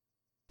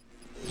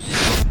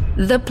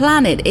The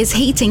planet is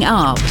heating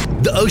up.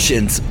 The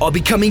oceans are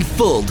becoming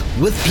filled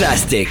with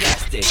plastic.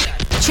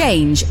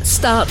 Change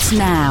starts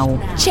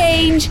now.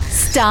 Change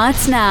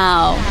starts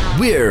now.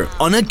 We're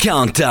on a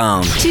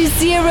countdown To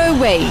zero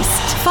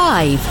waste.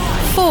 5,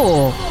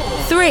 4,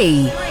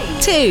 3,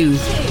 2,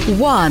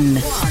 1.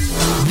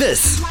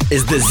 This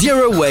is the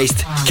Zero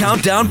Waste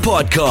Countdown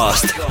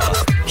Podcast.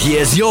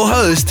 Here's your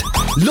host,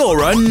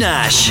 Laura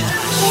Nash.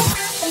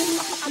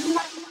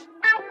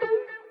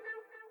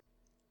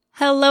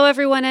 Hello,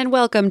 everyone, and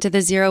welcome to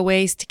the Zero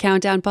Waste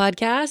Countdown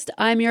Podcast.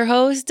 I'm your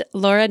host,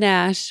 Laura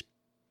Nash.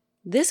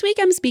 This week,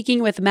 I'm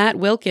speaking with Matt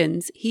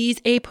Wilkins. He's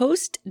a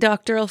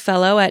postdoctoral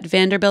fellow at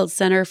Vanderbilt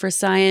Center for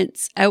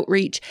Science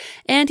Outreach,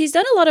 and he's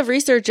done a lot of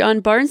research on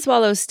barn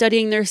swallows,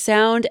 studying their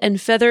sound and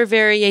feather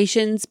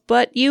variations,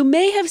 but you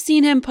may have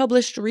seen him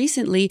published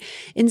recently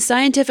in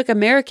Scientific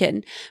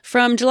American.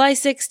 From July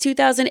 6,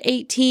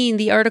 2018,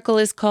 the article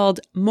is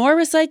called "More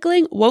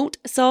Recycling Won't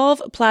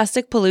Solve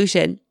Plastic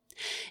Pollution."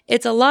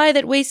 It's a lie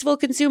that wasteful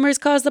consumers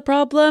cause the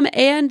problem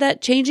and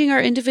that changing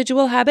our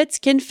individual habits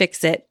can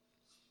fix it.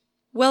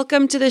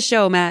 Welcome to the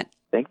show, Matt.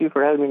 Thank you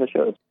for having me on the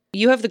show.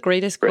 You have the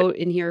greatest quote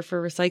in here for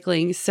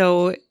recycling.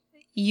 So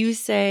you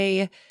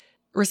say,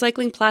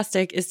 recycling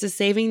plastic is to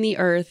saving the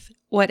earth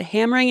what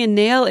hammering a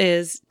nail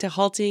is to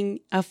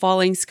halting a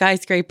falling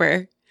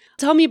skyscraper.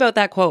 Tell me about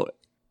that quote.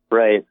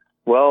 Right.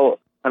 Well,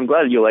 I'm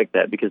glad you like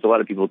that because a lot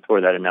of people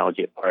tore that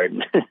analogy apart.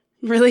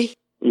 Really?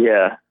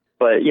 Yeah.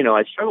 But,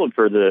 I struggled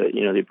for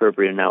the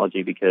appropriate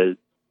analogy because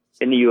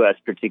in the U.S.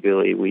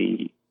 particularly,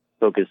 we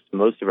focus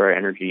most of our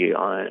energy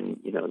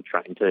on,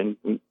 trying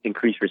to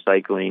increase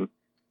recycling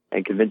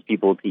and convince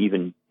people to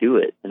even do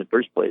it in the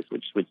first place,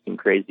 which would seem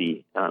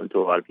crazy to a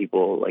lot of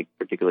people, like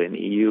particularly in the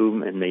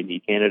EU and maybe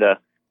Canada.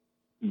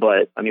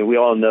 But, we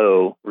all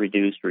know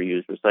reduce,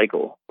 reuse,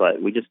 recycle,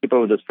 but we just skip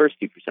over those first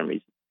two for some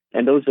reason.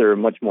 And those are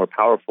much more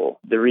powerful.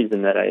 The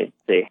reason that I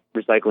say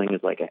recycling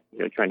is like,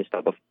 trying to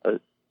stop a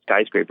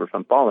skyscraper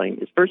from falling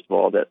is, first of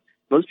all, that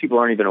most people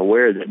aren't even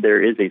aware that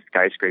there is a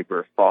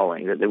skyscraper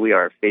falling, that we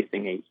are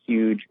facing a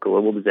huge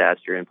global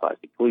disaster in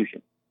plastic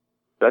pollution.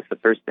 So that's the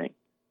first thing.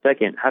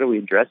 Second, how do we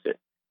address it?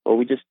 Well,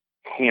 we just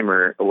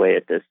hammer away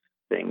at this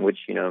thing, which,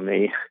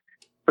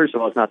 first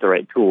of all, it's not the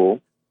right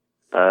tool.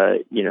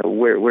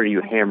 Where do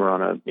you hammer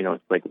on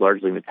it's like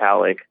largely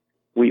metallic.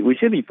 We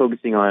should be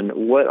focusing on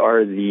what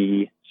are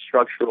the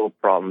structural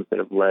problems that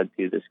have led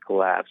to this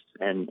collapse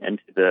and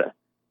to the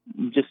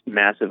just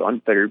massive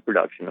unfettered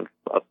production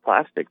of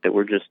plastic that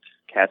we're just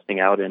casting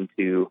out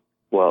into,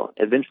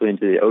 eventually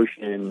into the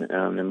ocean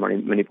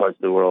in many parts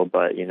of the world.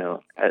 But,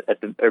 at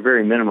the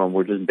very minimum,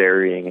 we're just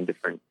burying in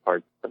different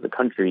parts of the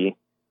country.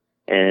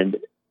 And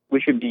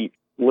we should be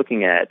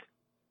looking at,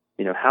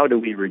 how do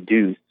we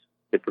reduce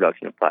the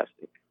production of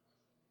plastic?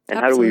 And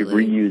Absolutely. How do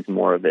we reuse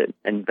more of it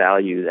and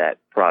value that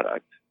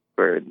product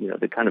for,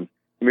 the kind of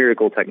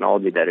miracle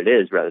technology that it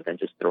is rather than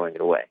just throwing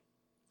it away.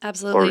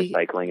 Absolutely. Or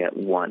recycling it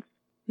once.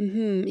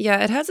 Mm-hmm.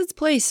 Yeah, it has its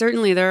place.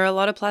 Certainly, there are a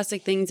lot of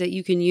plastic things that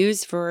you can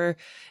use for,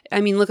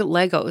 look at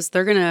Legos.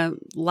 They're going to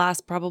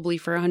last probably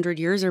for 100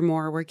 years or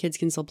more where kids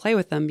can still play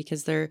with them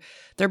because they're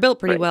built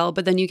pretty well.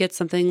 But then you get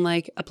something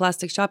like a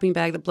plastic shopping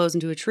bag that blows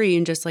into a tree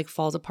and just like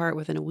falls apart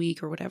within a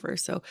week or whatever.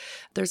 So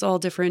there's all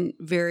different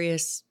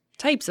various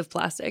types of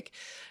plastic,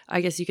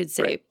 I guess you could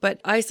say. Right. But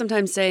I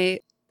sometimes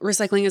say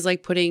recycling is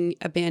like putting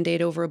a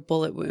Band-Aid over a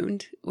bullet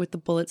wound with the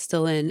bullet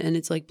still in and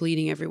it's like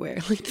bleeding everywhere.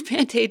 Like the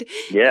Band-Aid.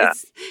 Yeah.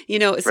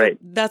 So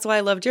that's why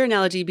I loved your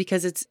analogy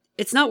because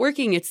it's not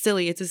working. It's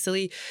silly. It's a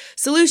silly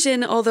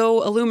solution,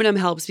 although aluminum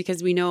helps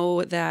because we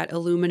know that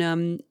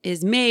aluminum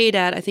is made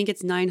at, I think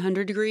it's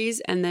 900 degrees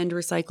and then to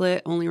recycle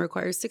it only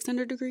requires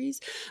 600 degrees.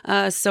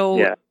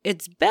 So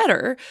it's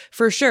better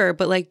for sure.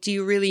 But do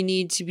you really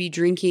need to be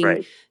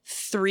drinking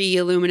 3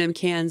 aluminum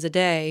cans a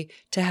day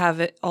to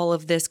have all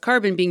of this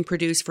carbon being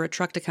produced for a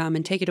truck to come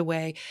and take it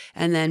away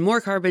and then more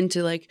carbon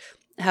to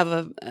have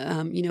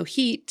a,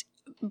 heat,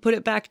 put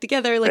it back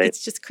together.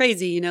 It's just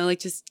crazy,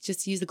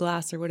 just use the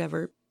glass or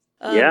whatever.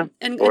 Just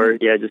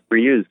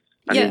reuse.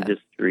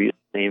 Just reuse the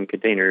same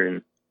container.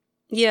 And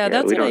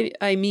that's what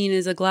I mean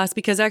is a glass,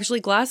 because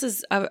actually glass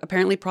is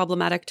apparently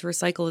problematic to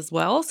recycle as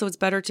well. So it's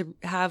better to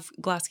have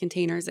glass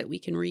containers that we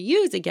can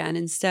reuse again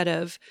instead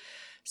of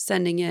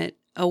sending it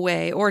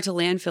away or to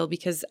landfill,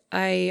 because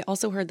I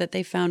also heard that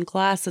they found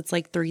glass that's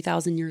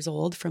 3,000 years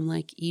old from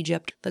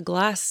Egypt. The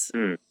glass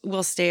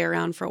will stay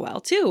around for a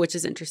while too, which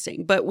is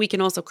interesting, but we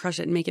can also crush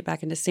it and make it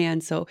back into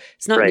sand. So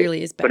it's not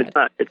nearly as bad.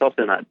 But it's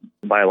also not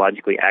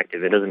biologically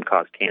active. It doesn't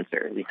cause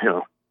cancer,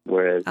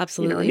 whereas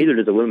Absolutely. Neither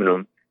does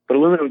aluminum. But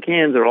aluminum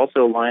cans are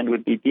also aligned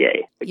with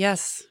BPA.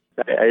 Yes.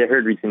 I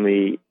heard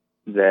recently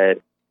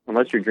that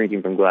unless you're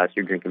drinking from glass,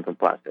 you're drinking from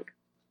plastic.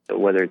 So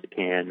whether it's a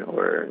can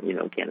or,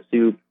 a can of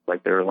soup,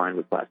 they're aligned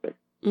with plastic.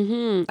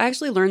 Mm-hmm. I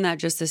actually learned that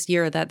just this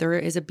year, that there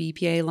is a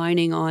BPA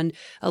lining on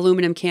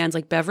aluminum cans,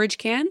 like beverage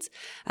cans.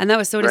 And that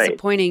was so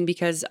disappointing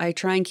because I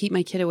try and keep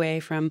my kid away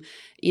from,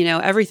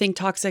 everything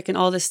toxic and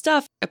all this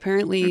stuff.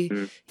 Apparently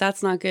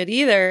that's not good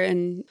either.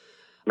 And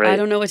I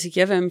don't know what to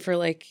give him for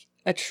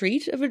a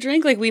treat of a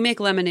drink. Like we make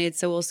lemonade,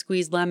 so we'll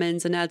squeeze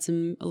lemons and add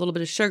a little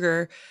bit of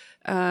sugar.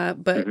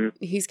 But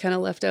he's kind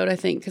of left out, I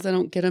think, because I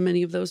don't get him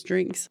any of those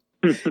drinks.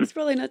 He's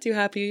probably not too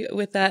happy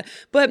with that.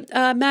 But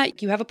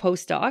Matt, you have a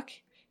postdoc,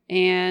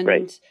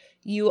 and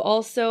you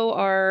also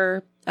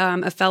are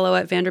a fellow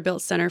at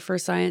Vanderbilt Center for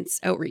Science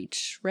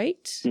Outreach,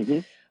 right? Mm-hmm.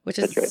 Which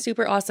is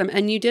super awesome.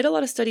 And you did a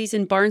lot of studies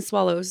in barn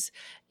swallows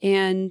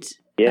and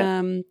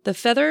the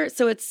feather.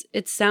 So it's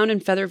sound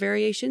and feather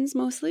variations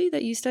mostly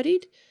that you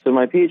studied? So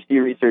my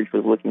PhD research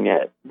was looking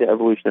at the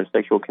evolution of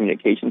sexual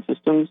communication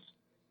systems.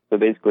 So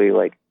basically,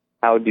 like,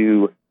 how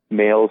do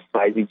males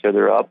size each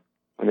other up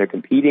when they're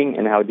competing,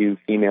 and how do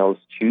females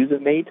choose a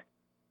mate?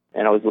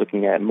 And I was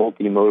looking at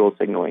multimodal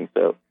signaling.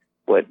 So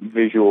what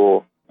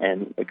visual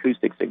and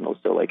acoustic signals.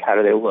 So like, how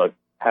do they look?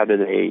 How do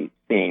they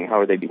sing? How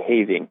are they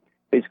behaving?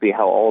 Basically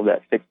how all of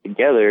that fits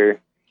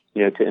together,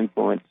 to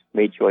influence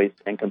mate choice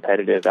and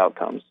competitive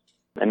outcomes.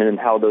 And then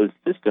how those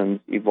systems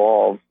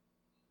evolve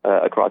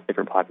across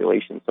different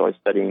populations. So I was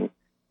studying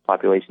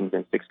populations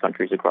in 6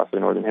 countries across the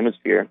Northern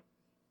Hemisphere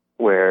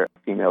where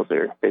females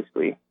are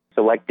basically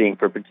selecting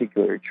for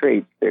particular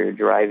traits. They're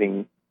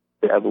driving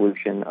the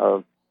evolution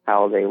of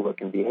how they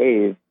look and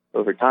behave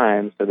over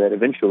time so that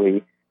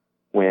eventually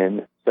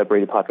when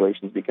separated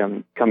populations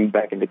coming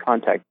back into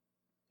contact,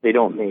 they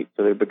don't mate,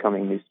 so they're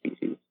becoming new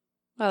species.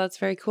 Wow, that's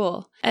very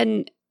cool.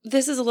 And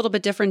this is a little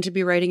bit different to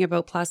be writing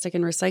about plastic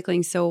and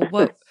recycling. So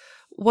what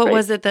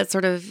was it that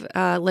sort of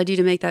led you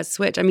to make that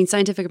switch? I mean,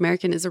 Scientific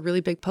American is a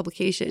really big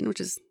publication,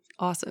 which is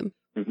awesome.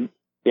 Mm-hmm.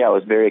 Yeah, I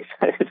was very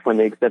excited when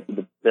they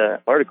accepted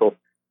the article.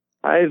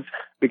 I've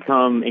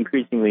become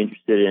increasingly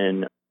interested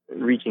in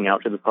reaching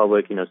out to the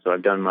public, so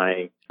I've done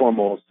my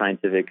formal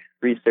scientific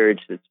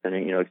research that's been,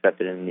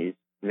 accepted in these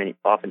many,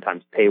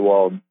 oftentimes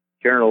paywalled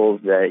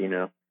journals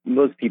that,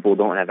 most people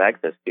don't have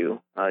access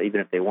to, even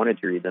if they wanted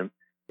to read them.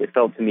 It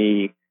felt to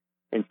me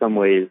in some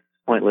ways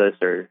pointless,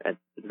 or at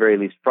the very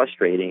least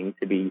frustrating,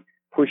 to be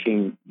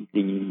pushing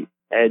the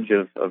edge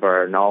of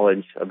our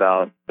knowledge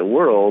about the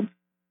world,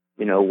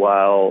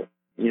 while,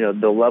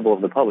 the level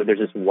of the public, there's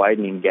this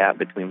widening gap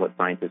between what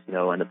scientists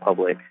know and the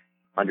public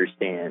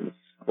understands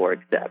or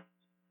accepts.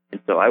 And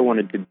so I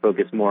wanted to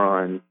focus more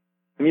on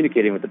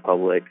communicating with the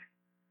public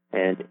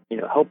and,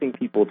 helping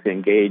people to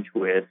engage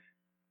with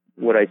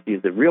what I see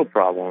as the real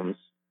problems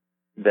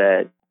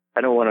that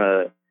I don't want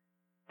to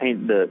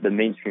paint the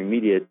mainstream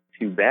media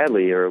too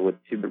badly or with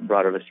too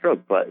broad of a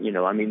stroke. But,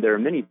 there are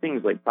many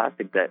things like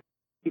plastic that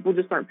people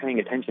just aren't paying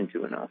attention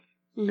to enough.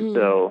 Mm-hmm. And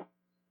so,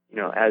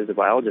 as a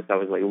biologist, I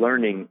was like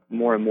learning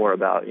more and more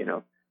about,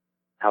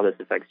 how this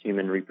affects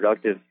human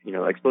reproductive,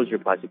 exposure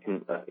to plastic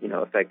can,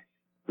 affect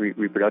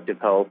reproductive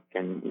health,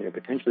 can,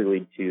 potentially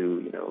lead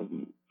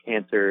to,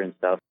 cancer and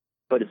stuff.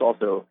 But it's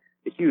also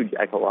a huge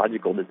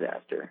ecological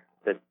disaster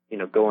that's,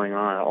 going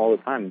on all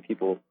the time. And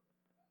people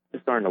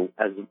just aren't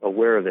as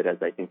aware of it as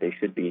I think they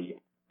should be,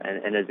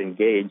 and as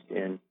engaged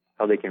in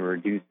how they can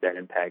reduce that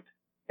impact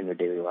in their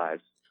daily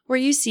lives. Were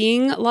you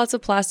seeing lots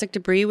of plastic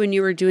debris when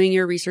you were doing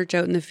your research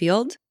out in the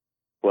field?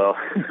 Well,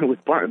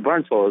 with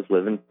barn swallows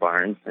live in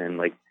barns and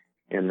like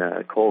in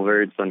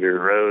culverts under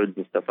roads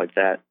and stuff like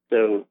that.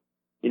 So,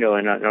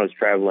 and I was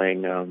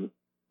traveling,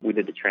 we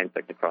did the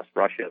transect across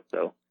Russia.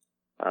 So,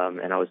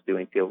 and I was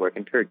doing field work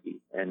in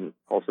Turkey and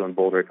also in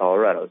Boulder,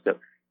 Colorado. So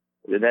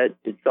that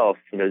itself,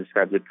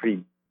 describes a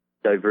pretty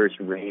diverse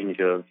range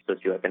of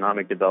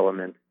socioeconomic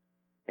development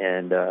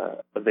and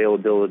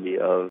availability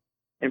of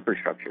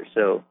infrastructure.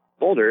 So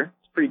Boulder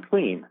is pretty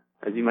clean,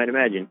 as you might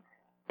imagine.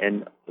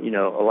 And,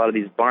 a lot of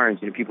these barns,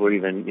 people are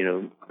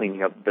even,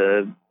 cleaning up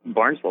the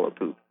barn swallow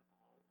poop.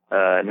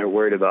 And they're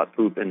worried about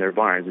poop in their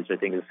barns, which I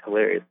think is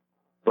hilarious.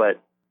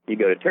 But you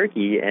go to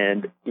Turkey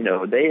and,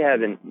 they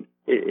haven't,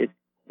 it's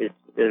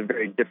a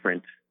very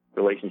different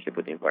relationship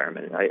with the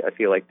environment. I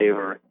feel like they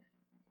were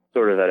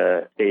sort of at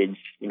a stage,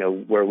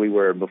 where we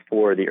were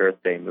before the Earth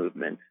Day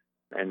movement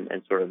and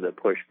sort of the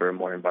push for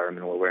more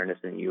environmental awareness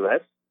in the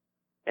U.S.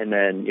 And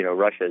then,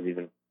 Russia is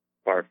even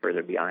far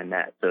further behind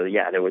that. So,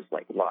 yeah, there was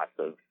like lots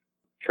of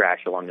trash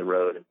along the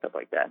road and stuff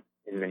like that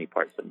in many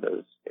parts of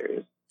those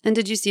areas. And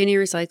did you see any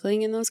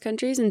recycling in those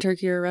countries, in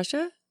Turkey or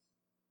Russia?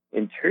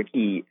 In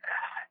Turkey,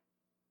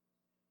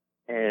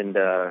 and,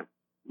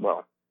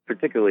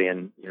 particularly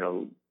in,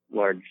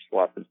 large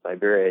swaths of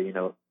Siberia,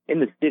 in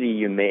the city,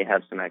 you may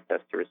have some access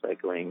to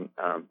recycling,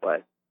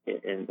 but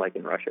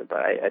in Russia. But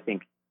I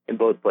think in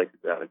both places,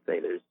 I would say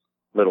there's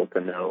little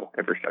to no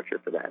infrastructure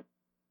for that.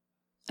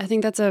 I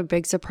think that's a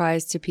big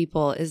surprise to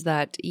people is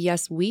that,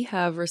 yes, we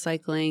have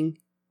recycling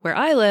where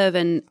I live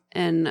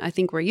and I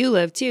think where you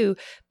live too,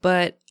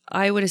 but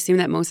I would assume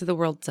that most of the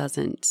world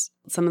doesn't.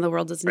 Some of the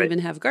world doesn't even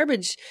have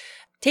garbage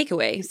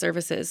takeaway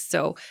services.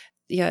 So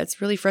yeah,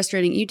 it's really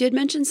frustrating. You did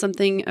mention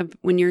something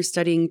when you're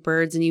studying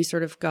birds and you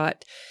sort of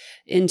got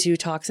into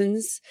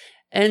toxins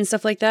and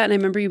stuff like that. And I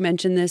remember you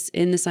mentioned this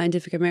in the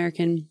Scientific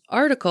American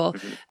article.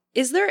 Mm-hmm.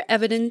 Is there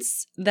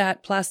evidence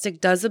that plastic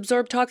does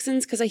absorb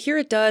toxins? Because I hear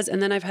it does.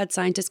 And then I've had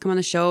scientists come on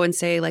the show and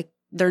say, like,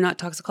 they're not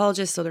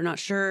toxicologists, so they're not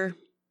sure.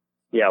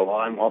 Yeah, well,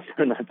 I'm also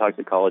not a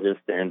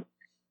toxicologist. And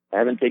I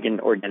haven't taken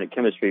organic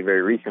chemistry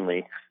very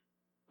recently,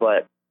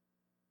 but,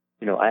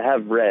 I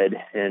have read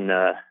in,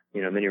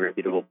 many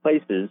reputable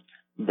places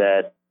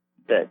that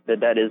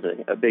is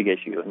a big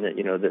issue. And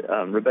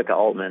that, Rebecca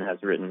Altman has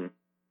written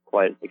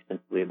quite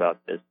extensively about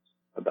this,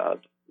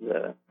 about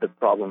the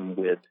problem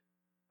with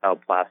how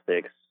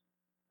plastics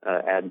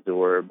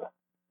adsorb,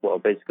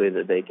 basically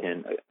that they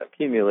can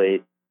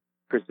accumulate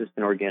persistent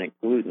organic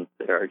pollutants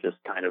that are just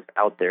kind of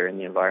out there in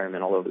the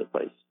environment all over the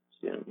place.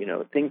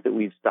 Things that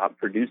we've stopped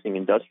producing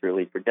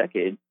industrially for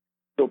decades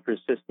still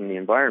persist in the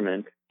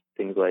environment.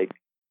 Things like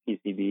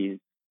PCBs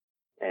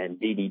and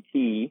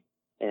DDT,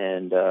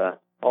 and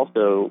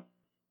also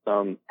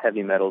some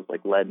heavy metals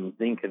like lead and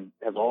zinc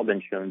have all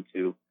been shown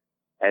to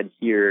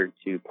adhere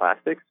to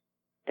plastics.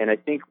 And I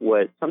think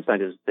what some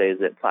scientists say is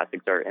that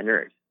plastics are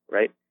inert,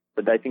 right?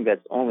 But I think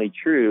that's only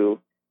true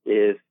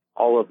if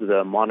all of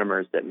the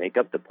monomers that make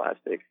up the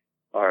plastic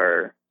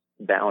are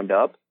bound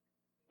up,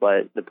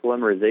 but the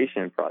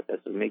polymerization process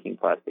of making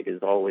plastic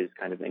is always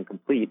kind of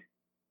incomplete.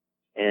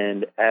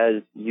 And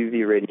as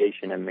UV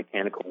radiation and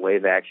mechanical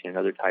wave action and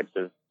other types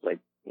of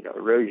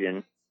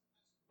erosion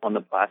on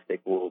the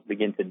plastic will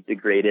begin to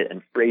degrade it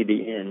and fray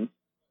the ends,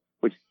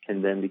 which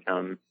can then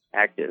become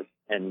active.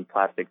 And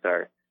plastics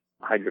are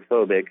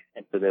hydrophobic,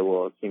 and so they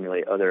will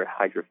accumulate other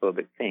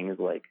hydrophobic things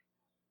like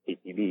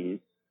PCBs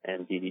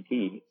and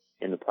DDT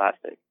in the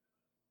plastic.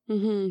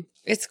 Mm-hmm.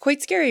 It's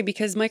quite scary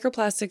because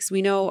microplastics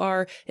we know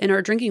are in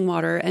our drinking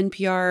water.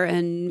 NPR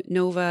and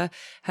Nova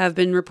have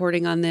been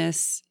reporting on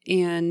this,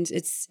 and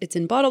it's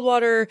in bottled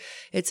water,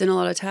 it's in a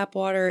lot of tap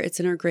water, it's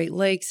in our Great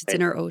Lakes, it's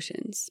in our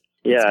oceans.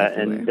 Yeah,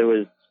 and there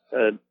was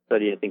a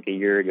study I think a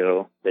year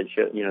ago that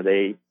showed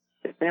they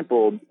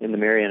sampled in the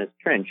Marianas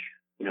Trench,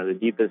 the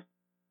deepest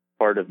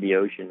part of the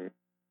ocean.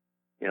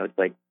 It's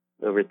like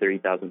over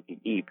 30,000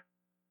 feet deep.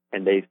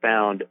 And they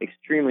found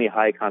extremely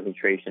high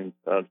concentrations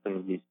of some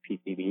of these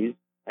PCBs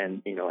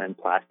and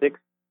plastics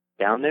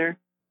down there.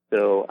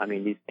 So,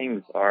 these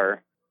things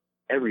are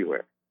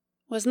everywhere.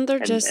 Wasn't there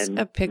just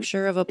a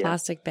picture of a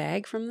plastic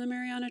bag from the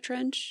Mariana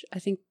Trench? I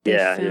think they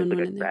found one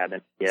in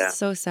there. Yeah.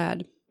 So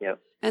sad. Yep.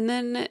 And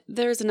then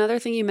there's another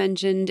thing you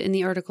mentioned in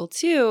the article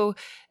too,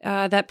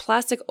 that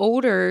plastic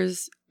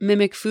odors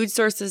mimic food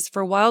sources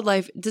for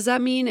wildlife. Does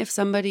that mean if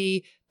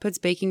somebody puts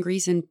bacon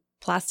grease in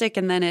plastic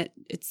and then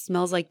it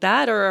smells like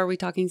that, or are we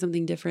talking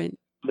something different?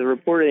 The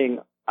reporting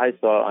I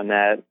saw on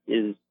that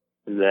is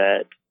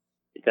that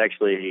it's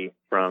actually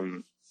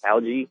from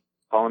algae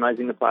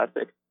colonizing the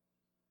plastic.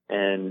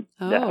 And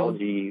the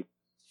algae,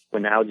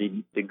 when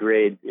algae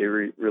degrades,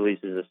 it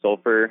releases a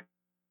sulfur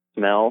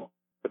smell.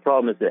 The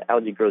problem is that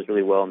algae grows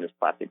really well in this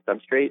plastic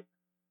substrate,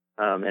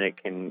 and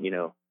it can,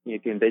 you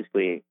can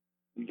basically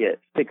get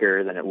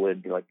thicker than it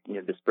would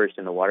dispersed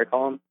in the water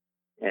column.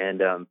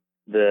 And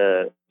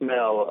the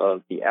smell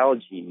of the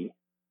algae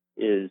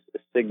is a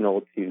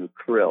signal to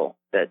krill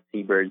that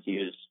seabirds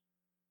use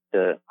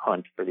to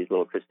hunt for these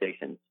little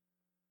crustaceans.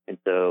 And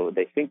so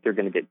they think they're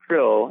going to get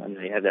krill, and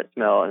they have that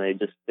smell, and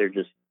they're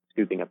just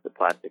scooping up the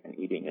plastic and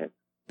eating it.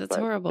 That's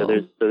horrible.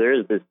 So there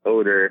is this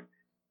odor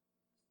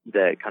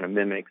that kind of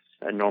mimics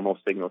a normal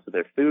signal to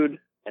their food,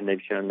 and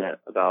they've shown that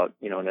about,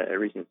 in a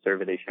recent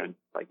survey, they showed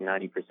like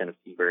 90% of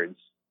seabirds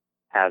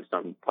have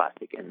some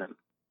plastic in them.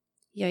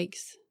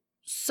 Yikes.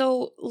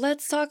 So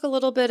let's talk a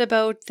little bit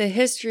about the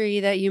history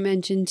that you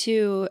mentioned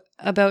too,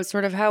 about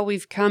sort of how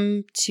we've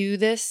come to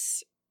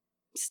this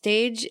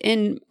stage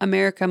in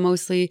America,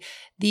 mostly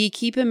the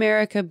Keep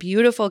America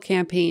Beautiful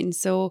campaign.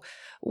 So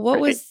what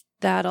was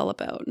that all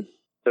about?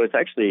 So it's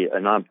actually a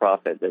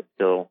nonprofit that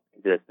still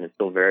exists and is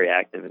still very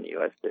active in the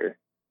U.S. They're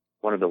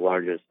one of the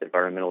largest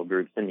environmental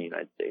groups in the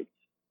United States.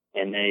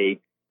 And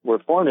they were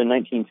formed in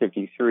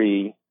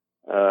 1953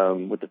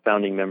 with the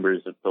founding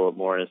members of Philip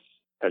Morris,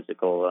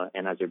 Pepsi-Cola,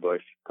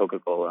 Anheuser-Busch,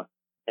 Coca-Cola,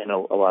 and a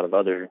lot of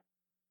other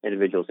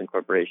individuals and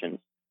corporations.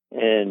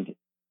 And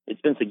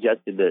it's been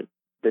suggested that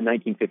the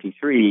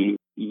 1953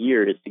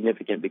 year is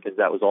significant because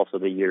that was also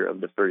the year of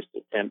the first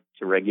attempt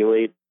to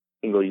regulate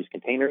single-use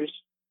containers.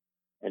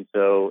 And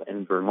so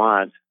in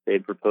Vermont, they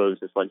proposed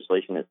this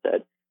legislation that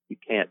said you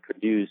can't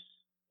produce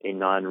a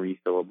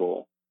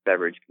non-refillable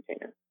beverage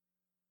container.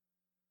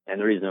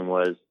 And the reason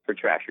was for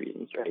trash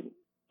reasons, right?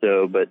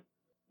 So, but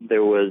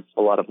there was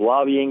a lot of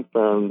lobbying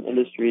from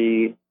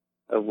industry,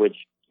 of which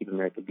Keep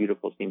America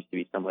Beautiful seems to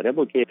be somewhat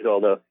implicated,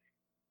 although,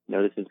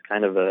 this is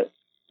kind of a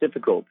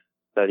difficult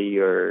study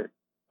or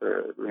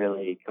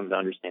really come to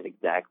understand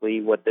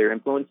exactly what their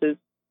influence is.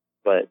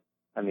 But,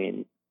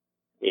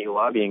 a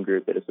lobbying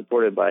group that is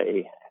supported by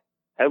a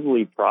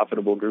heavily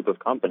profitable group of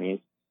companies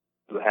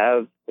who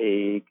have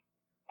a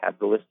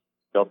capitalist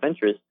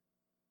self-interest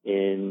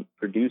in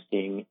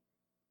producing,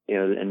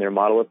 in their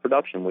model of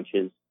production, which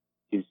is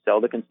to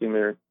sell the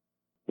consumer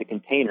the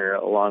container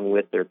along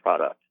with their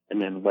product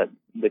and then let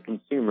the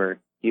consumer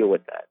deal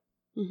with that.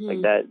 Mm-hmm.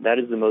 Like that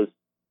is the most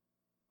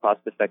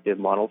cost-effective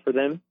model for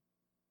them.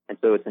 And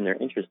so it's in their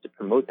interest to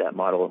promote that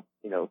model,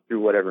 through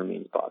whatever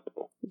means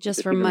possible.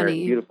 Just for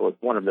money. Beautiful is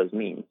one of those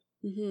means.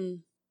 Mm-hmm.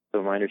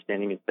 So my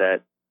understanding is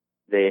that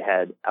they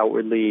had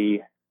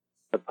outwardly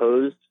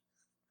opposed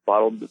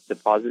bottle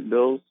deposit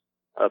bills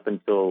up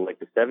until like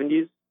the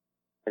 70s,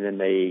 and then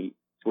they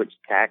switched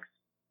tax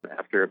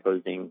after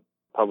opposing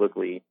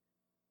publicly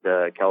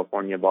the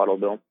California bottle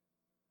bill,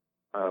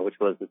 which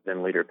was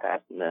then later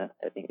passed in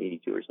I think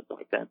 82 or something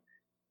like that.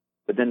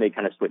 But then they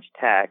kind of switched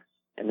tax,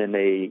 and then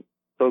they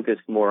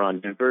focused more on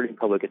diverting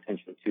public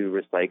attention to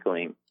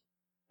recycling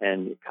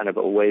and kind of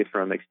away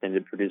from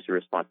extended producer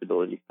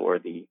responsibility for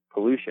the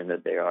pollution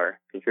that they are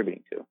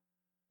contributing to.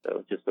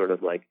 So just sort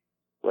of like,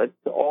 let's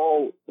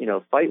all,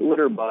 fight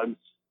litter bugs,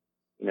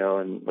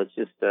 and let's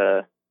just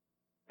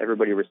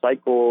everybody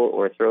recycle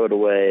or throw it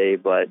away,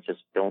 but just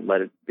don't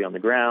let it be on the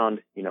ground,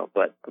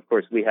 But of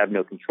course, we have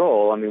no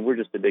control. I mean, we're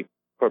just a big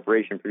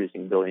corporation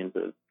producing billions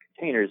of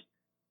containers.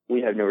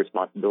 We have no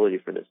responsibility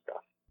for this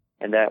stuff.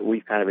 And that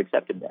we've kind of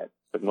accepted that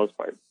for the most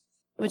part.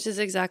 Which is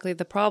exactly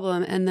the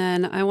problem. And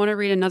then I want to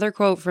read another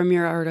quote from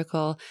your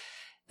article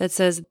that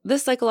says,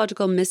 "This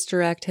psychological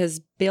misdirect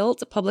has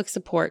built public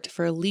support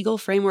for a legal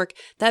framework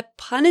that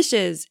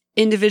punishes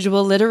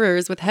individual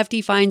litterers with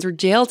hefty fines or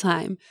jail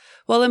time,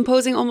 while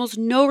imposing almost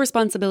no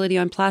responsibility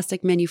on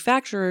plastic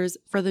manufacturers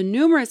for the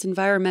numerous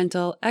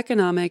environmental,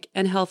 economic,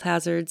 and health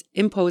hazards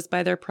imposed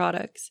by their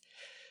products."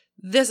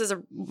 This is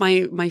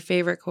my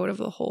favorite quote of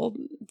the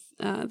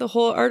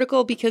whole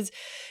article, because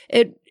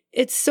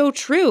it's so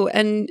true.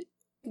 And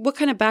what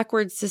kind of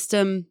backwards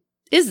system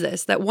is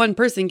this, that one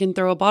person can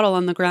throw a bottle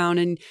on the ground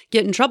and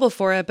get in trouble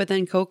for it, but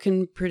then Coke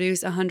can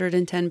produce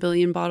 110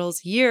 billion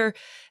bottles a year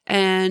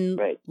and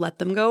let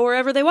them go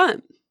wherever they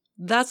want?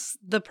 That's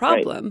the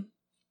problem.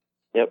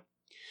 Right. Yep.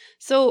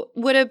 So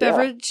would a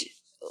beverage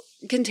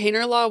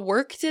container law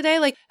work today?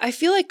 Like, I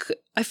feel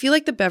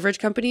like the beverage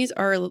companies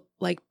are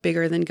like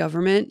bigger than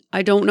government.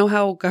 I don't know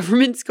how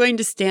government's going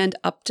to stand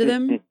up to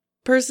them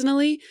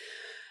personally,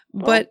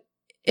 but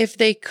if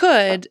they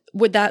could,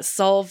 would that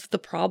solve the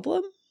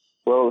problem?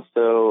 Well,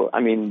 so I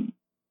mean,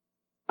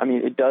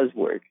 it does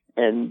work,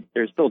 and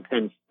there's still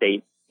 10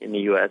 states in the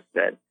U.S.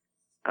 that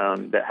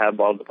have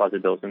bottle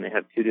deposit bills, and they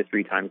have 2 to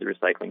 3 times the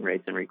recycling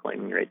rates and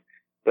reclaiming rates.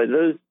 But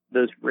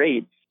those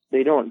rates,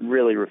 they don't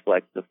really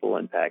reflect the full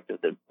impact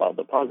of the bottle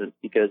deposits,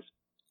 because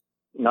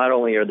not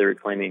only are they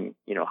reclaiming,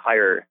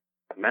 higher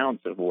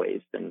amounts of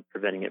waste and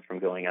preventing it from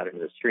going out into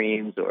the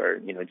streams or,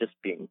 just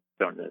being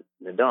thrown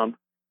in the dump,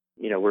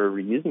 we're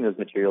reusing those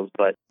materials,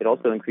 but it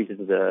also increases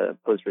the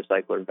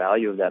post-recycler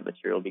value of that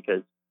material,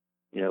 because,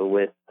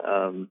 with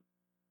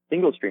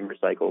single stream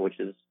recycling,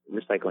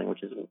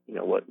 which is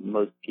what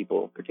most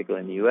people,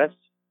 particularly in the U.S.,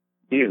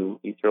 do.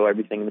 You throw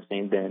everything in the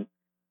same bin,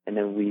 and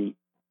then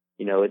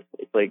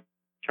it's like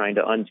trying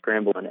to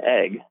unscramble an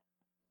egg.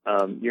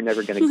 You're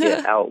never going to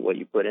get out what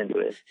you put into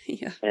it.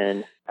 Yeah.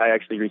 And I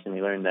actually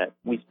recently learned that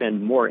we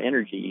spend more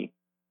energy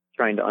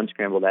trying to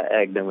unscramble that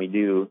egg than we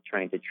do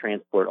trying to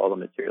transport all the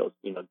materials,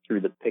 through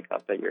the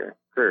pickup at your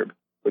curb,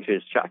 which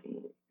is shocking to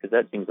me, because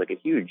that seems like a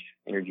huge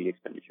energy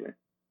expenditure.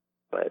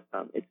 But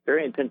it's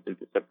very intensive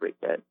to separate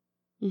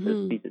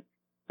those pieces.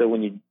 So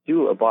when you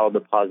do a bottle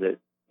deposit,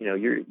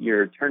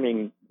 you're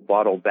turning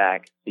bottle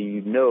back, so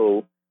you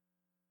know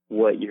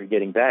what you're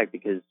getting back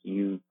because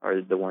you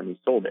are the one who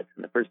sold it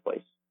in the first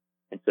place.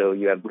 And so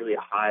you have really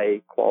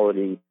high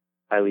quality,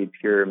 highly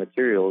pure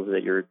materials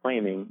that you're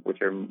reclaiming,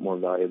 which are more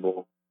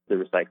valuable to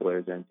the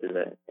recyclers and to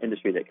the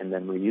industry that can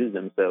then reuse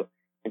them. So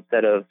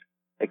instead of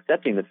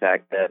accepting the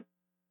fact that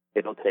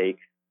it'll take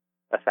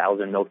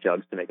 1,000 milk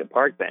jugs to make a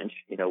park bench,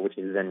 which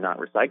is then not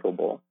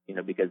recyclable,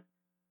 because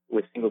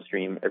with single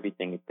stream,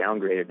 everything is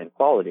downgraded in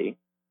quality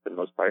for the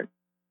most part.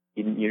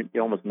 You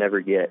almost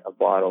never get a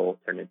bottle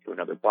turned into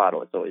another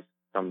bottle. It's always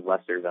some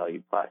lesser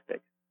valued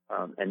plastic.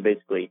 And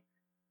basically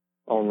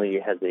only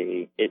has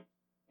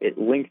it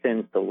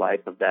lengthens the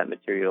life of that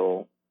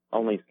material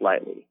only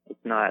slightly.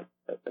 It's not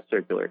a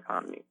circular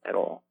economy at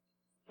all.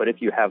 But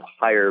if you have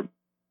higher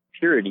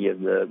purity of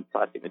the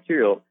plastic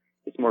material,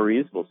 it's more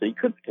reusable. So you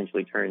could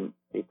potentially turn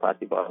a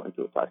plastic bottle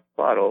into a plastic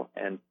bottle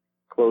and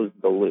close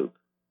the loop.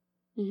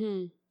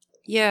 Mm-hmm.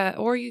 Yeah,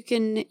 or you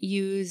can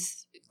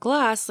use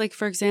glass. Like,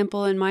 for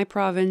example, in my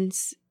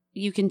province,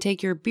 you can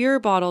take your beer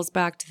bottles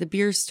back to the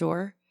beer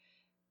store,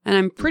 and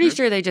I'm pretty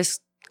sure they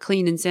just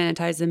clean and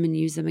sanitize them and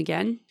use them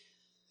again.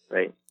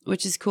 Right.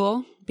 Which is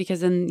cool,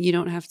 because then you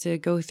don't have to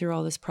go through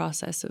all this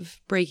process of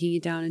breaking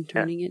it down and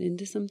turning it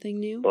into something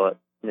new. Well,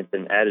 it's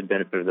an added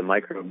benefit of the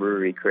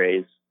microbrewery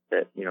craze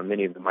that,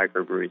 many of the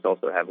microbreweries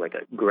also have like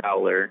a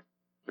growler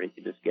where you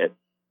can just get,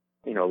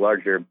 a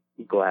larger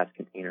glass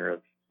container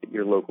of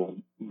your local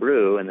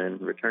brew and then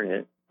return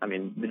it. I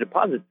mean, the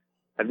deposits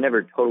have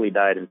never totally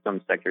died in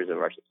some sectors of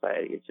our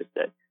society. It's just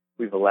that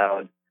we've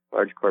allowed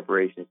large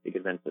corporations to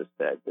convince us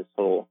that this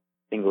whole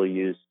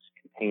single-use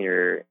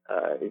container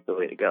is the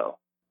way to go.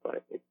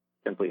 But it's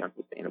simply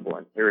unsustainable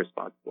and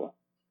irresponsible.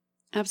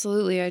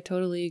 Absolutely. I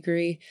totally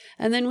agree.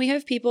 And then we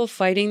have people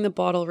fighting the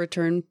bottle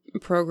return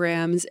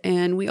programs.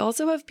 And we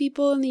also have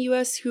people in the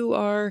U.S. who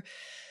are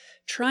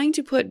trying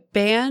to put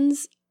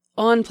bans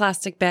on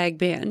plastic bag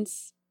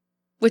bans,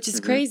 which is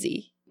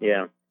crazy.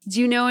 Yeah. Do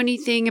you know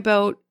anything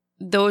about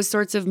those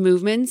sorts of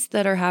movements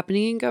that are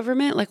happening in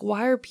government? Like,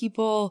 why are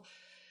people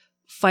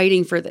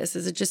fighting for this?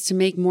 Is it just to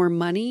make more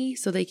money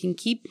so they can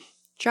keep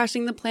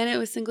trashing the planet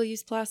with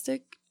single-use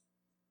plastic?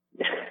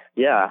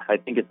 Yeah, I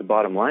think it's a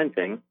bottom line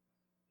thing.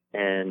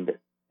 And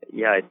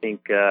yeah, I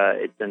think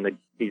it's in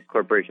these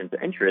corporations'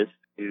 interest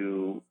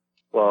to,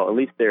 well, at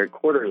least their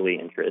quarterly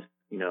interest,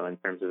 in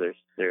terms of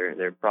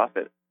their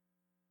profit,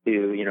 to,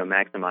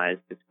 maximize,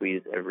 to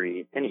squeeze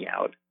every penny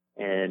out.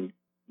 And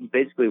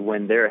basically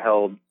when they're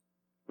held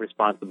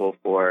responsible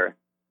for,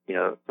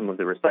 some of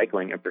the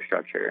recycling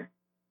infrastructure,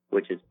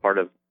 which is part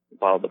of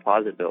bottle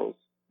deposit bills,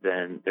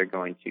 then they're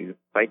going to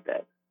fight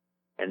that.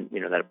 And,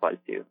 that applies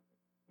to,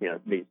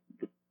 these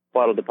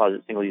bottle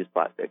deposit single-use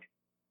plastic.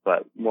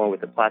 But more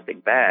with the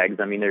plastic bags,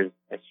 I mean, there's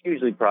a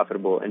hugely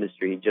profitable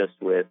industry just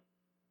with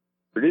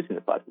producing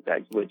the plastic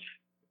bags, which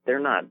they're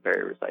not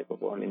very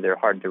recyclable. I mean, they're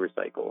hard to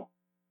recycle.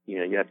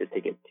 You have to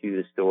take it to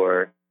the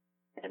store,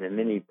 and in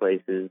many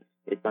places,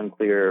 it's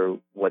unclear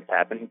what's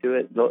happening to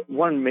it. The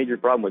one major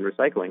problem with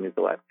recycling is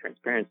the lack of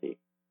transparency,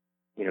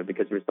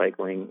 because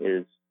recycling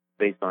is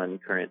based on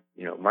current,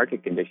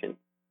 market conditions.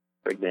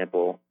 For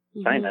example,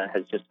 China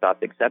has just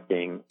stopped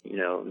accepting,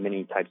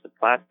 many types of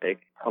plastic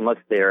unless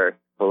they're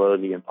below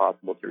the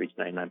impossible to reach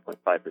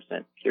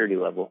 99.5% purity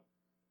level.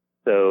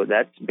 So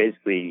that's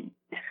basically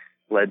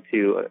led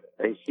to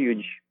a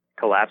huge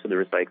collapse of the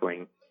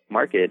recycling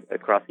market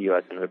across the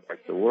U.S. and other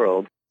parts of the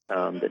world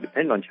that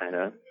depend on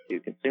China to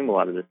consume a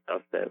lot of this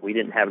stuff that we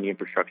didn't have any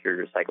infrastructure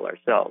to recycle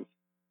ourselves.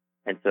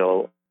 And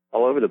so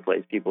all over the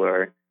place, people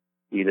are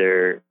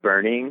either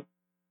burning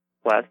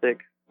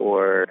plastic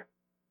or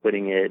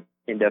putting it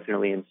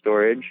indefinitely in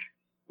storage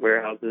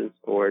warehouses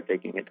or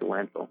taking it to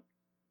landfill.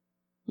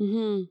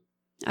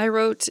 I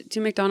wrote to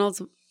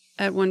McDonald's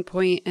at one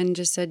point and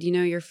just said,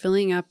 you're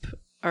filling up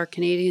our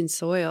Canadian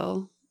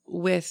soil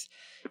with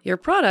your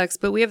products,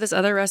 but we have this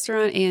other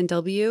restaurant,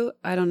 A&W.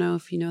 I don't know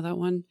if you know that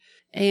one.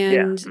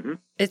 And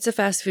it's a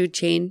fast food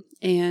chain.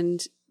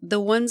 And the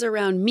ones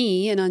around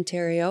me in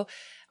Ontario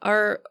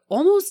are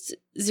almost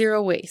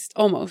zero waste,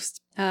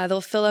 almost.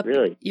 They'll fill up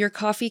your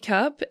coffee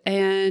cup,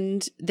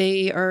 and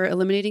they are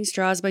eliminating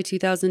straws by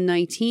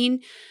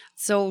 2019.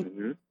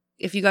 So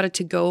if you got a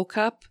to-go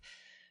cup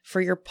for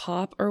your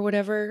pop or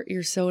whatever,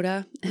 your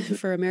soda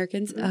for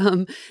Americans,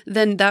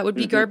 then that would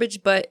be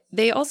garbage. But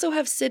they also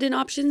have sit-in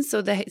options,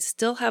 so they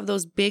still have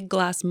those big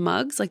glass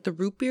mugs, like the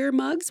root beer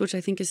mugs, which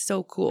I think is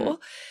so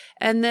cool.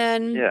 And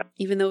then,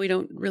 even though we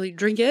don't really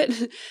drink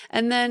it,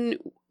 and then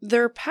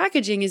their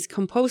packaging is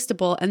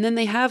compostable, and then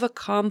they have a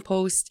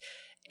compost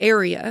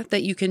area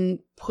that you can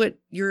put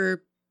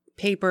your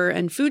paper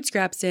and food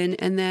scraps in.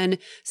 And then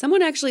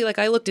someone actually,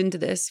 I looked into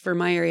this for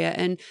my area,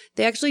 and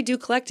they actually do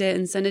collect it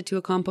and send it to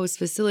a compost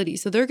facility.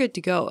 So they're good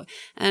to go.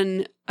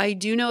 And I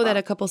do know that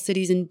a couple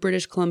cities in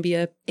British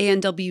Columbia,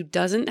 A&W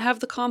doesn't have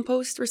the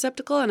compost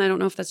receptacle. And I don't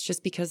know if that's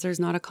just because there's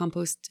not a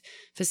compost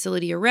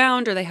facility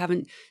around or they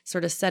haven't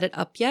sort of set it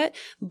up yet.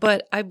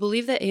 But I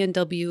believe that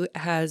A&W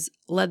has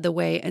led the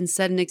way and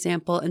set an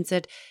example and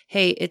said,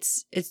 hey,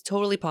 it's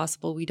totally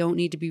possible. We don't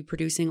need to be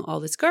producing all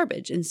this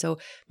garbage. And so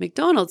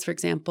McDonald's, for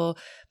example,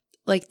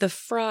 like the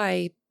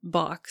fry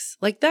box,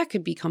 that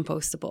could be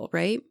compostable,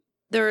 right?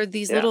 There are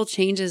these little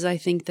changes I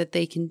think that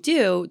they can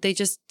do. They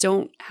just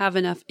don't have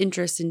enough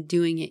interest in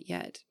doing it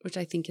yet, which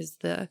I think is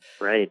the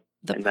problem.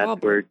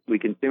 That's where we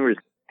consumers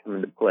come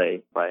into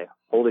play by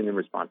holding them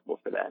responsible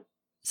for that.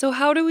 So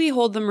how do we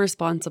hold them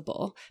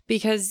responsible?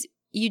 Because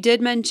you did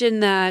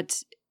mention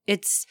that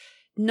it's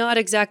not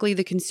exactly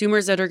the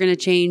consumers that are going to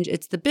change.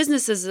 It's the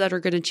businesses that are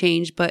going to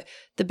change, but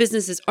the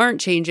businesses aren't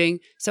changing.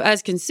 So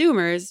as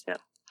consumers,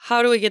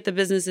 how do we get the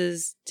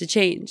businesses to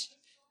change?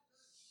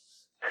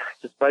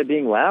 Just by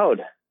being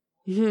loud.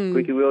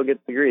 Squeaky wheel gets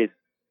the grease.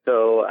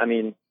 So, I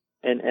mean,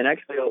 and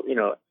actually,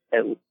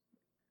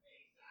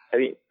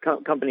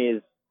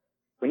 companies,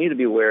 we need to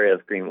be wary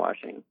of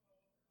greenwashing.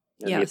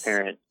 The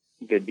apparent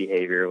good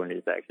behavior when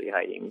it's actually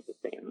hiding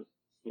the same,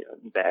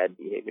 bad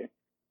behavior.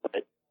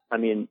 But, I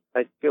mean,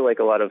 I feel like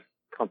a lot of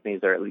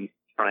companies are at least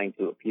trying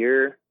to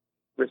appear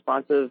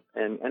responsive.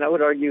 And I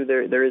would argue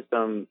there is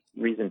some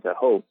reason to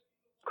hope.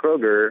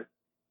 Kroger,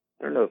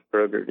 I don't know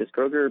if is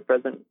Kroger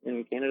present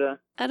in Canada?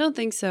 I don't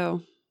think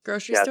so.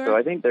 Grocery store? So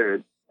I think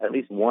they're at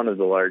least one of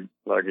the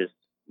largest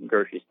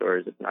grocery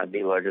stores, if not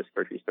the largest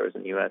grocery stores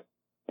in the U.S.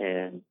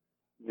 And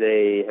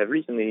they have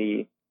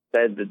recently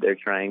said that they're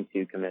trying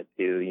to commit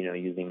to,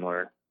 using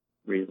more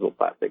reusable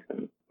plastics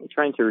and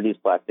trying to reduce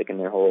plastic in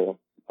their whole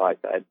supply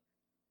side.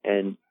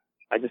 And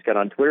I just got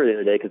on Twitter the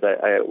other day because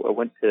I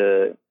went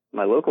to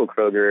my local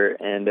Kroger,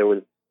 and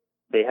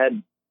they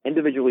had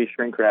individually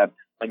shrink wrapped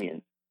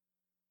onions.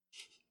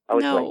 I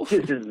was like,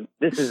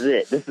 this is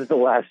it. This is the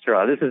last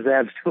straw. This is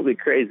absolutely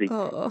crazy.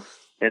 Oh.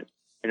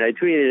 And I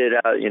tweeted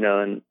it out,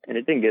 and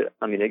it didn't get,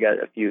 it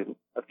got a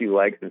few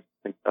likes and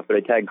stuff, but I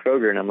tagged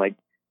Kroger, and I'm like,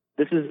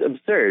 this is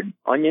absurd.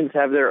 Onions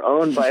have their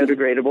own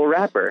biodegradable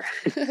wrapper.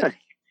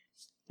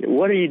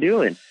 What are you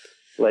doing?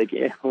 When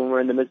we're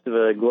in the midst of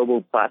a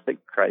global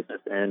plastic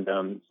crisis,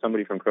 and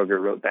somebody from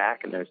Kroger wrote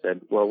back and they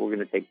said, well, we're going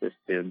to take this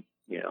to,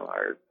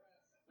 our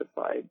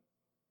supply.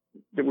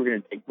 We're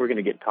going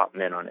to get top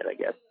men on it, I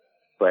guess.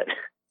 But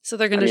so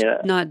they're going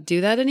to not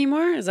do that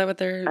anymore? Is that what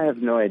they're? I have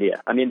no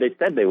idea. I mean, they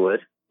said they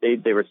would.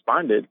 They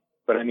responded,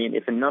 but I mean,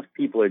 if enough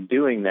people are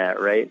doing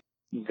that, right,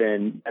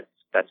 then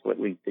that's what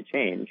leads to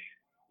change.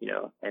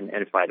 And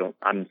if I don't,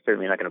 I'm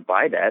certainly not going to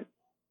buy that.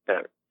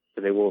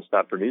 So they will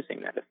stop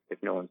producing that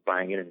if no one's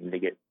buying it, and they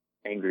get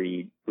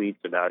angry tweets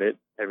about it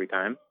every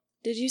time.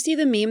 Did you see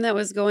the meme that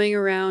was going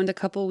around a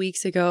couple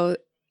weeks ago?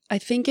 I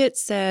think it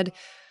said,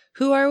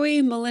 "Who are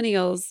we,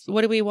 millennials?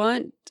 What do we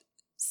want?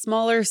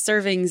 Smaller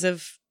servings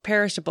of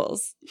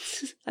perishables."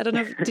 I don't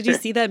know. Did you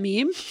see that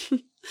meme?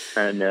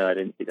 No, I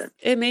didn't see that.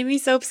 It made me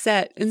so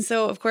upset. And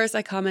so, of course,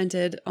 I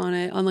commented on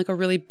it on like a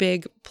really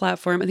big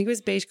platform. I think it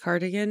was Beige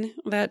Cardigan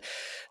that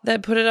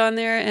put it on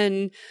there.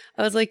 And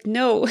I was like,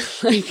 no,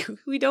 like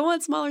we don't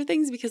want smaller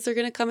things because they're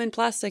going to come in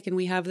plastic and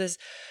we have this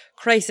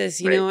crisis,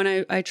 you know,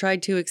 and I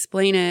tried to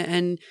explain it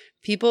and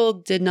people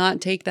did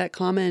not take that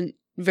comment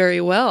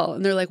very well.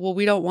 And they're like, well,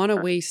 we don't want to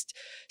waste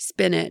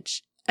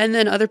spinach. And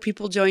then other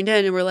people joined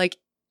in and were like,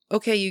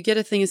 okay, you get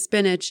a thing of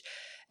spinach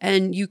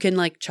and you can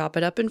like chop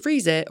it up and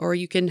freeze it, or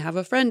you can have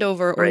a friend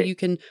over, or you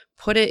can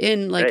put it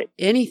in like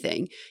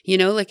anything,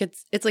 like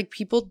it's like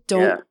people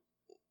don't,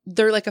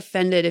 they're like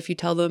offended if you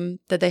tell them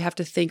that they have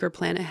to think or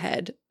plan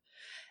ahead.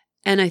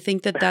 And I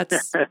think that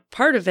that's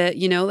part of it,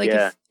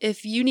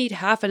 if you need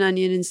half an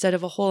onion instead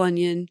of a whole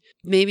onion,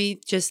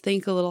 maybe just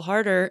think a little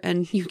harder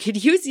and you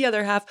could use the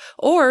other half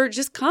or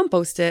just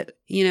compost it,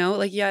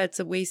 it's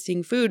a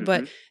wasting food,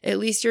 but at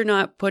least you're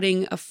not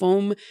putting a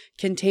foam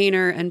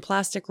container and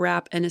plastic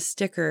wrap and a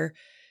sticker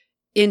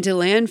into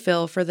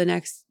landfill for the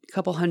next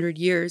couple hundred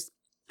years.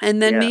 And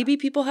then maybe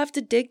people have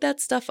to dig that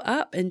stuff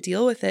up and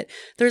deal with it.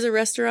 There's a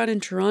restaurant in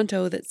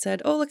Toronto that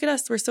said, oh, look at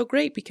us. We're so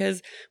great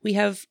because we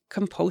have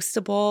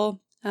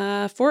compostable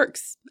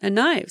forks and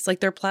knives.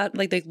 Like they're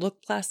they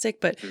look plastic,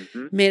 but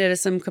made out of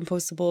some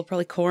compostable,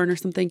 probably corn or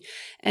something.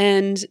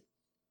 And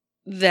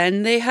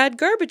then they had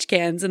garbage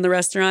cans in the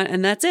restaurant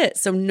and that's it.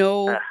 So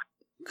no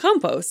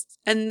compost.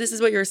 And this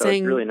is what you're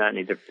saying. It's really not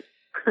any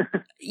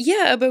different.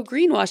 Yeah, about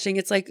greenwashing.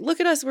 It's like, look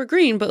at us, we're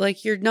green, but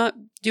like you're not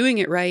doing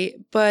it right.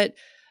 But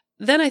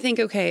then I think,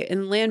 okay,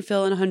 in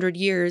landfill in 100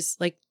 years,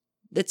 like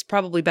it's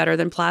probably better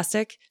than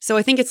plastic. So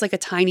I think it's like a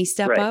tiny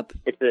step up.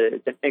 It's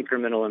an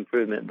incremental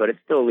improvement, but it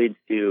still leads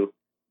to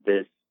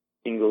this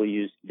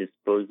single-use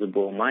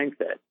disposable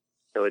mindset.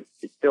 So it's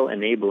still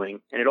enabling.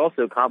 And it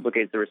also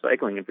complicates the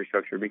recycling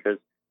infrastructure because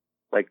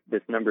like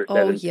this number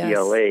 7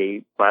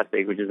 PLA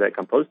plastic, which is that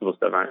compostable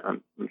stuff,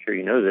 I'm sure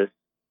you know this.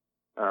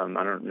 I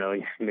don't know,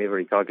 you may have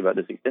already talked about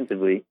this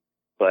extensively,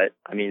 but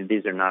I mean,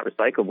 these are not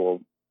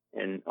recyclable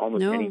in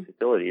almost any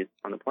facilities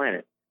on the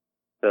planet.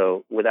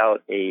 So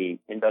without a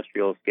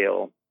industrial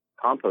scale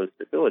compost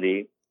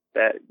facility,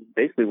 that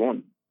basically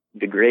won't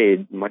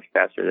degrade much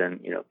faster than,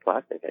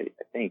 plastic, I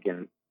think.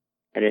 And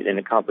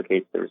it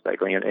complicates the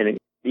recycling and it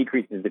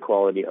decreases the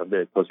quality of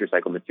the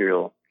post-recycled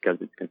material because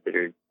it's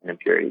considered an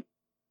impurity.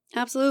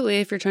 Absolutely.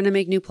 If you're trying to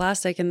make new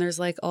plastic and there's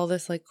like all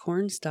this like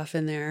corn stuff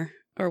in there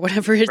or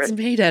whatever it's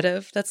made out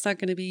of, that's not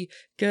going to be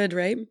good,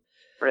 right?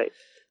 Right.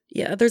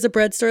 Yeah, there's a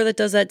bread store that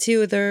does that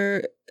too.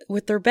 They're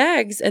with their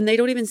bags and they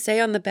don't even say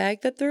on the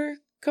bag that they're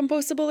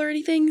compostable or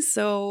anything.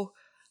 So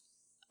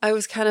I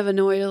was kind of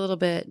annoyed a little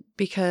bit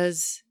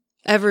because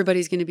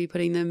everybody's going to be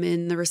putting them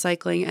in the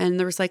recycling and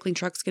the recycling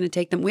truck's going to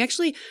take them. We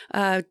actually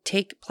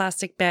take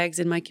plastic bags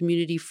in my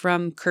community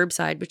from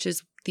curbside, which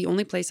is the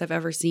only place I've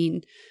ever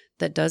seen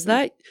that does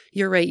that.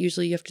 You're right.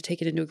 Usually you have to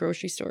take it into a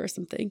grocery store or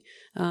something.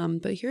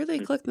 But here they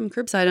collect them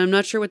curbside. I'm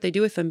not sure what they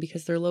do with them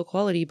because they're low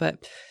quality,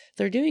 but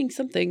they're doing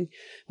something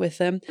with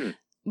them.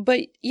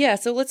 But yeah,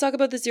 so let's talk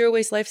about the zero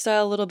waste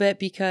lifestyle a little bit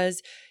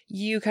because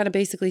you kind of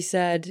basically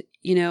said,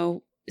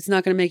 it's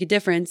not going to make a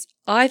difference.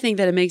 I think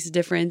that it makes a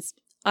difference.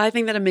 I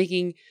think that I'm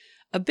making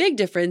a big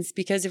difference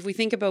because if we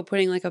think about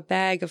putting like a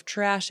bag of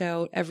trash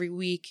out every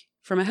week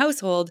from a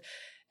household,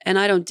 and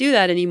I don't do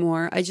that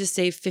anymore, I just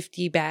save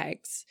 50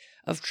 bags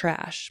of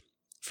trash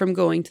from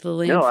going to the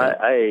landfill. No,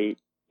 I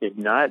did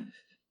not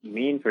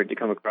mean for it to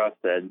come across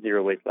that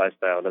zero waste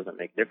lifestyle doesn't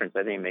make a difference.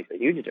 I think it makes a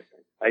huge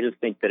difference. I just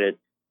think that it's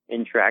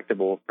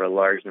intractable for a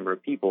large number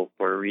of people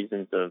for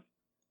reasons of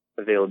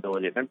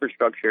availability of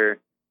infrastructure,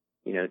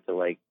 to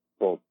like,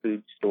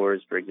 food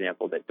stores, for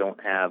example, that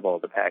don't have all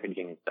the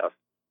packaging and stuff,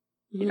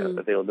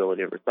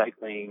 availability of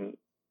recycling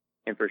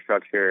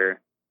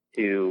infrastructure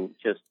to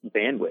just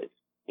bandwidth,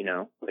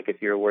 like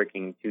if you're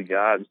working 2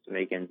 jobs to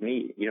make ends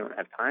meet, you don't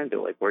have time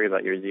to like worry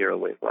about your zero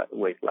waste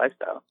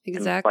lifestyle.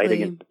 Exactly. And fight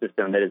against a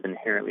system that is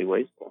inherently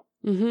wasteful.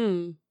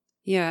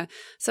 Yeah.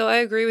 So I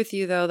agree with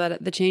you though,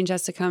 that the change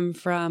has to come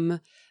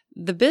from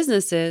the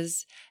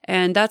businesses.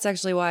 And that's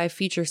actually why I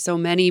feature so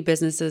many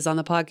businesses on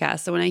the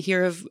podcast. So when I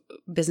hear of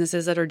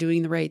businesses that are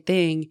doing the right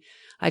thing,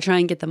 I try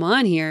and get them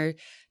on here,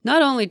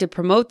 not only to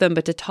promote them,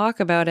 but to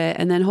talk about it.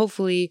 And then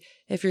hopefully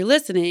if you're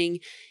listening,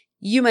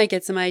 you might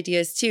get some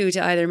ideas too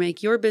to either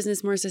make your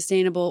business more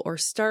sustainable or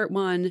start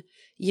one,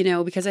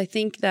 because I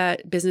think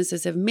that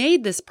businesses have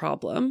made this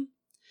problem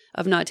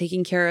of not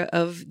taking care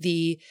of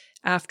the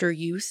after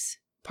use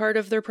part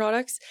of their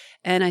products.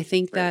 And I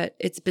think that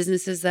it's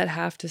businesses that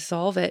have to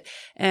solve it.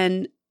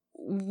 And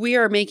we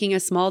are making a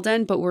small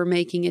dent, but we're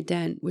making a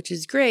dent, which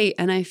is great.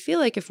 And I feel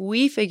like if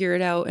we figure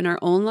it out in our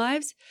own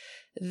lives,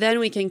 then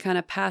we can kind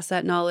of pass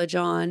that knowledge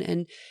on.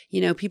 And,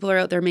 people are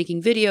out there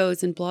making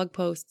videos and blog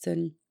posts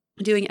and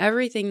doing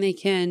everything they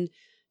can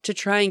to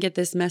try and get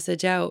this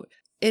message out.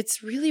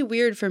 It's really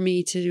weird for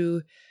me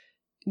to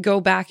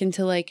go back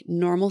into like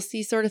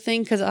normalcy sort of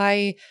thing, because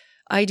I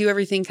do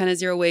everything kind of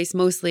zero waste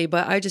mostly,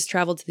 but I just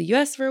traveled to the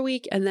US for a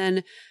week, and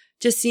then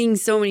just seeing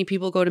so many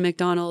people go to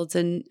McDonald's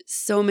and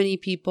so many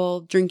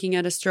people drinking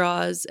out of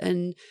straws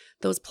and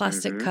those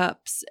plastic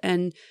cups.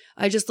 And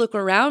I just look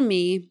around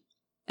me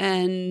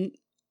and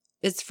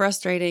it's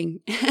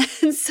frustrating.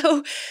 And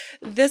so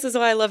this is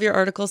why I love your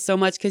article so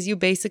much, because you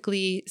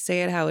basically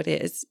say it how it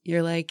is.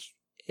 You're like,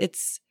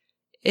 it's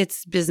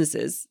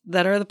businesses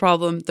that are the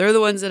problem. They're the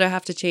ones that I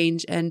have to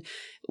change, and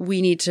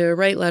we need to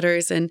write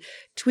letters and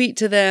tweet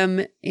to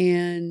them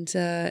and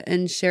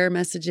share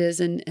messages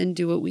and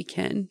do what we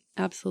can.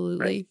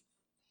 Absolutely.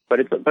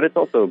 Right. But it's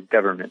also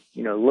government.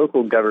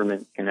 Local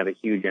government can have a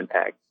huge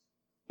impact.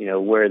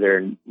 Where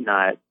they're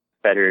not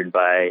fettered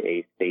by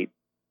a state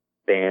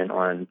ban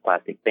on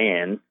plastic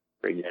bans,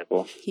 for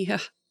example. Yeah.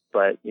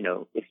 But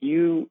if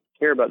you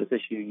care about this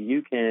issue,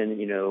 you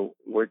can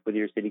work with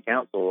your city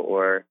council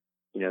or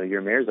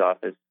your mayor's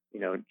office,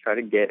 try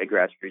to get a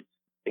grassroots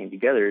thing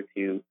together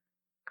to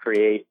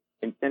create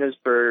incentives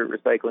for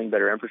recycling,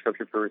 better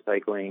infrastructure for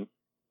recycling,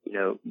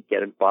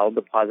 get a bottle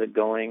deposit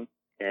going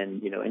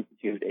and,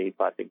 institute a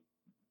plastic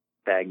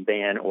bag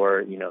ban or,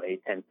 a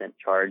 10-cent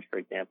charge, for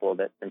example,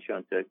 that's been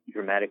shown to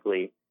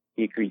dramatically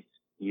decrease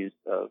use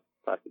of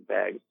plastic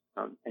bags.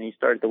 And you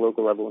start at the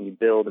local level and you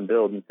build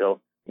until,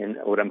 and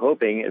what I'm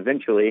hoping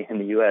eventually in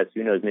the U.S.,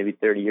 who knows, maybe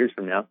 30 years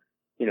from now,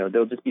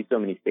 there'll just be so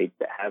many states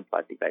that have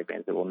plastic bag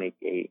bans that will make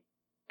a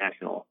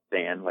national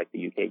ban like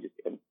the UK just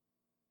did.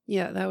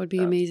 Yeah, that would be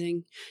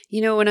amazing.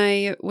 When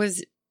I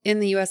was in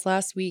the US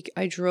last week,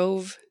 I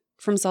drove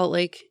from Salt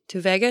Lake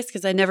to Vegas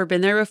because I'd never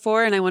been there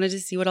before and I wanted to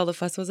see what all the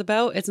fuss was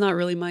about. It's not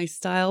really my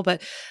style,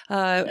 but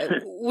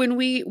when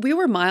we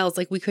were miles,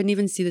 like we couldn't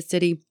even see the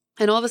city.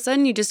 And all of a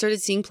sudden, you just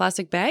started seeing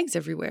plastic bags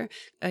everywhere.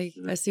 I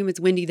assume it's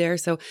windy there.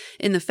 So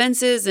in the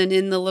fences and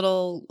in the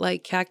little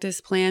like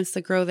cactus plants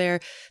that grow there,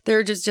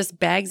 they're just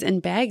bags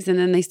and bags. And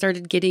then they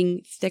started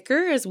getting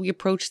thicker as we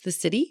approached the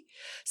city.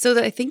 So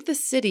that I think the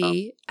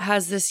city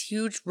has this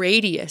huge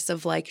radius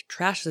of like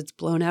trash that's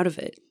blown out of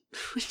it,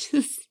 which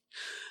is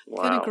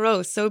kind of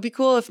gross. So it'd be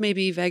cool if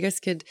maybe Vegas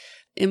could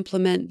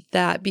implement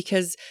that,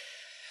 because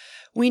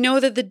we know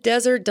that the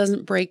desert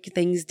doesn't break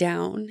things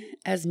down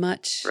as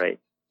much. Right.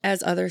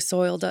 As other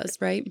soil does,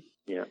 right?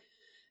 Yeah.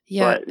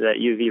 Yeah. But that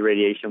UV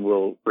radiation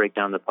will break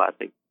down the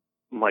plastic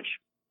much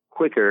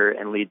quicker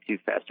and lead to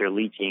faster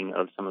leaching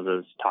of some of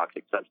those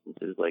toxic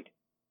substances like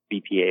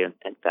BPA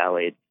and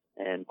phthalates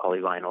and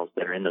polyvinyls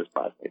that are in those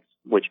plastics,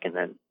 which can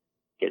then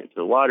get into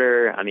the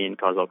water,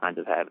 cause all kinds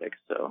of havoc.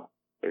 So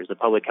there's a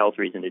public health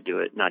reason to do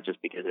it, not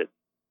just because it's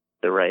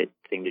the right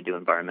thing to do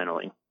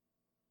environmentally.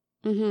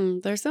 Mm-hmm.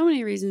 There's so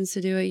many reasons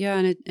to do it. Yeah.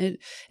 And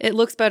it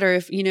looks better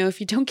if you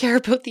don't care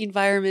about the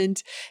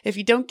environment, if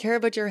you don't care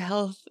about your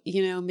health,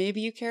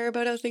 maybe you care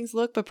about how things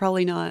look, but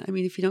probably not.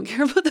 If you don't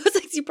care about those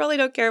things, you probably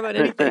don't care about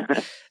anything.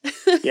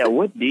 Yeah.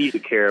 What do you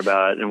care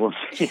about? And we'll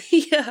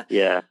see. Yeah.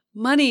 Yeah.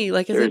 Money.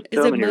 Like, there's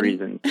so many money?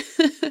 reasons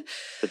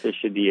that this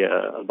should be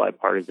a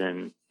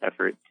bipartisan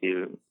effort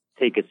to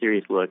take a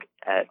serious look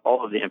at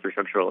all of the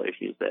infrastructural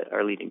issues that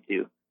are leading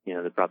to,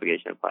 the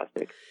propagation of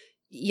plastic.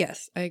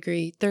 Yes, I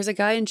agree. There's a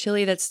guy in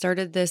Chile that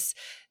started this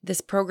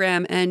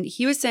program, and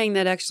he was saying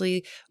that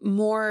actually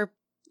more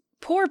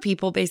poor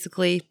people,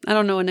 basically, I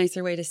don't know a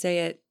nicer way to say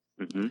it,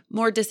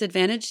 more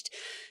disadvantaged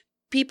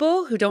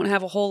people who don't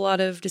have a whole lot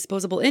of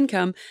disposable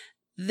income,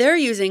 they're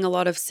using a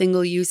lot of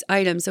single-use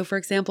items. So, for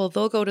example,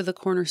 they'll go to the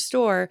corner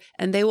store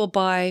and they will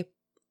buy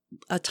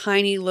a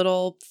tiny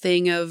little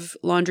thing of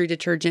laundry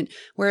detergent,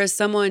 whereas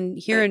someone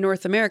here in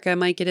North America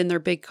might get in their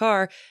big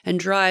car and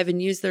drive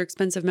and use their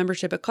expensive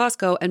membership at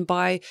Costco and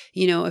buy,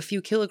 a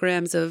few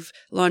kilograms of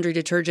laundry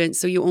detergent.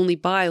 So you only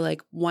buy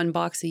like one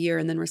box a year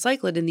and then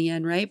recycle it in the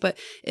end, right? But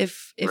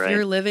if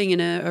you're living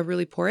in a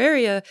really poor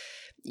area,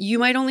 you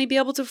might only be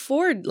able to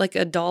afford like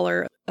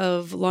 $1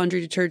 of laundry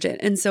detergent.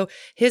 And so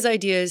his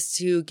idea is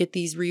to get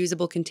these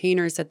reusable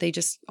containers that they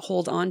just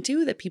hold on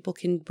to that people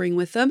can bring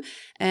with them,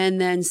 and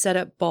then set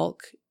up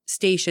bulk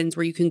stations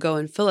where you can go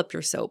and fill up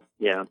your soap.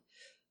 Yeah.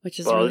 Which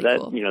is really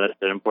cool. That's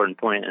an important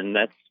point. And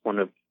that's one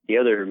of the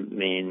other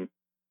main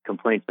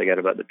complaints I got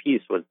about the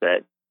piece, was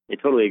that it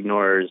totally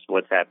ignores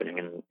what's happening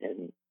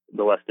in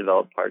the less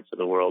developed parts of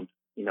the world.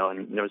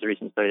 And there was a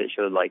recent study that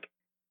showed like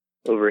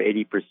over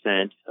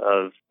 80%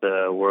 of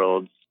the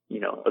world's,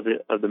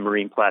 of the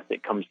marine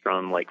plastic comes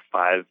from like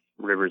 5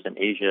 rivers in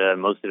Asia,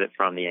 most of it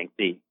from the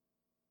Yangtze.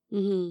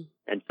 Mm-hmm.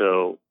 And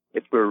so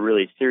if we're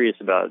really serious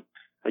about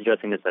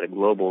addressing this at a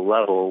global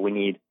level, we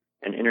need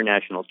an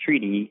international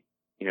treaty,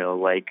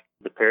 like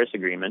the Paris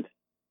Agreement,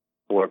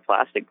 for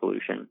plastic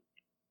pollution.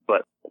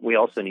 But we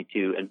also need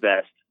to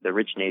invest, the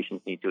rich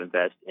nations need to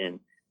invest in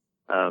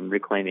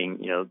reclaiming,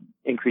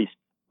 increased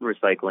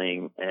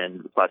recycling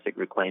and plastic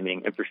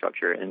reclaiming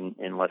infrastructure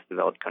in less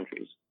developed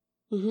countries.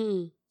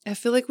 Mm-hmm. I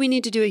feel like we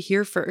need to do it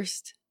here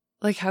first.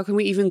 Like, how can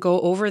we even go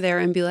over there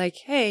and be like,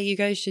 hey, you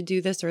guys should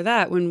do this or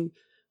that when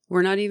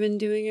we're not even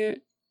doing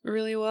it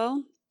really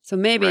well? So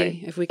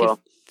maybe if we could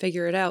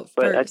figure it out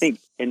but first. I think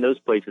in those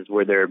places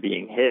where they're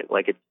being hit,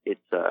 like it's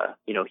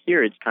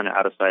here it's kind of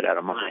out of sight, out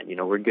of mind.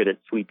 We're good at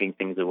sweeping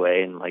things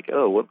away and like,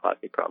 oh, what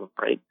plastic problem,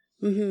 right?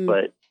 Mm-hmm.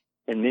 But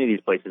in many of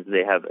these places,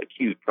 they have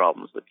acute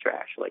problems with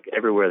trash. Like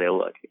everywhere they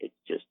look, it's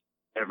just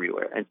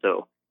everywhere. And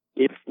so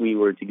if we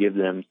were to give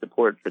them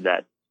support for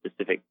that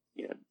specific,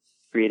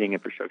 creating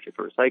infrastructure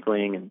for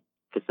recycling and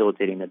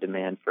facilitating the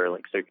demand for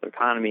like circular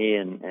economy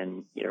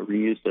and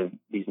reuse of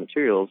these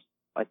materials,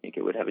 I think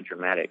it would have a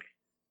dramatic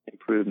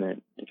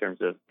improvement in terms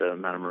of the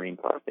amount of marine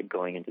plastic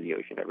going into the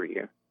ocean every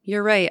year.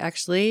 You're right.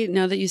 Actually,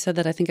 now that you said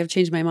that, I think I've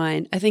changed my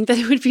mind. I think that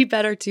it would be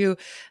better to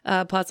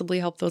possibly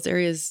help those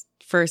areas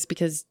first,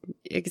 because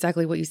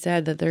exactly what you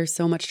said, that there's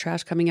so much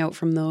trash coming out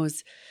from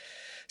those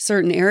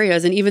certain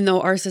areas. And even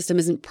though our system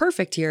isn't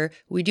perfect here,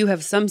 we do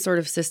have some sort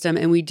of system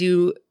and we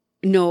do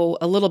know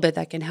a little bit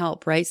that can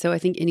help, right? So I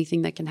think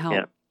anything that can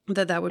help,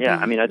 that would be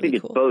I mean, I think really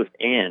it's cool. both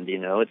and,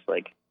 it's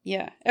like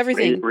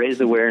everything.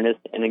 Raise awareness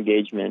and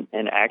engagement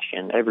and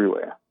action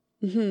everywhere.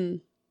 Mm-hmm.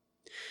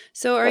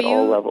 So are at you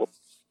all levels?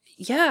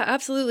 Yeah,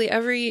 absolutely.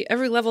 Every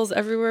levels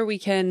everywhere we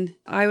can.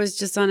 I was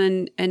just on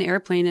an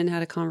airplane and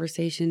had a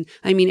conversation.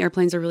 I mean,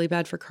 airplanes are really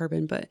bad for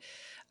carbon, but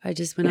I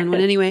just went on one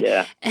anyway.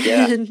 Yeah.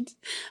 And,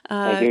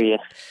 I hear you.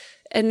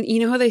 And you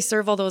know how they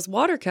serve all those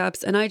water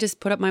cups? And I just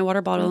put up my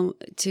water bottle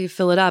to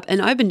fill it up.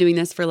 And I've been doing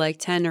this for like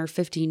 10 or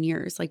 15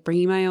 years, like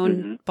bringing my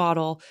own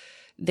bottle.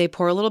 They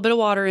pour a little bit of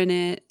water in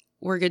it.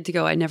 We're good to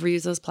go. I never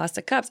use those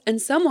plastic cups.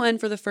 And someone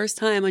for the first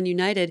time on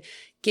United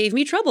gave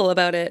me trouble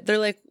about it. They're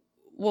like,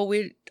 well,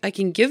 I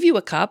can give you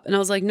a cup. And I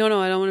was like, no,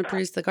 I don't want to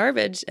produce the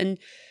garbage. And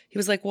he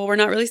was like, well, we're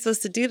not really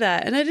supposed to do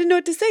that. And I didn't know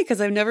what to say because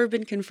I've never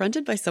been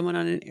confronted by someone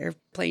on an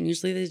airplane.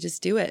 Usually they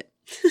just do it.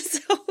 So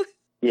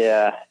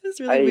it's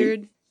really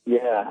weird.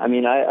 Yeah. I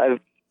mean, I've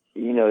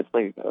it's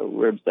like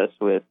we're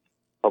obsessed with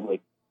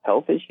public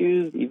health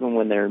issues, even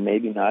when they're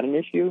maybe not an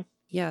issue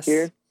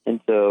here. And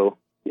so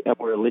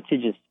we're a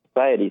litigious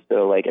society.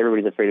 So like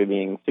everybody's afraid of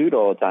being sued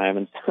all the time.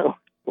 And so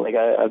like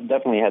I've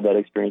definitely had that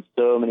experience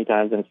so many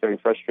times, and it's very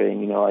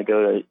frustrating. I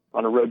go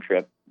on a road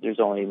trip. There's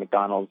only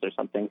McDonald's or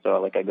something,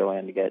 so like I go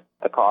in to get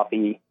a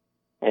coffee,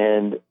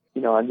 and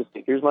I'm just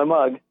like, here's my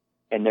mug,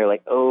 and they're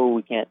like, oh,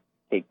 we can't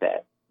take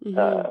that, and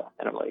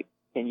I'm like,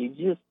 can you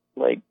just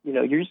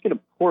you're just gonna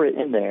pour it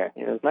in there?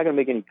 It's not gonna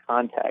make any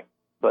contact,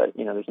 but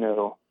there's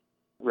no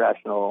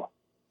rational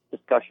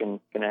discussion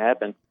gonna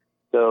happen.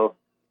 So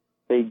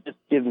they just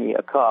give me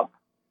a cup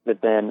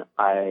that then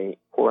I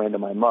pour into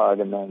my mug,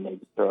 and then they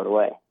just throw it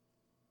away.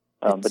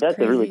 But that's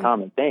crazy. A really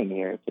common thing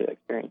here to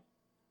experience.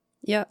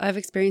 Yeah, I've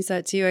experienced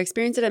that too. I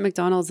experienced it at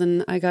McDonald's,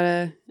 and I got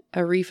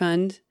a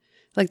refund.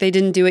 Like they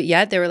didn't do it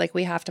yet. They were like,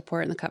 we have to pour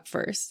it in the cup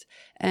first.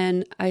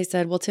 And I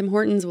said, well, Tim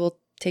Hortons will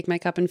take my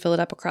cup and fill it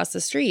up across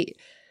the street.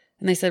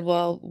 And they said,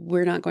 well,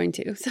 we're not going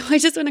to. So I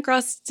just went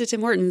across to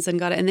Tim Hortons and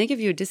got it. And they give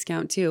you a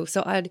discount too.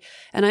 So I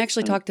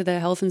actually talked to the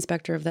health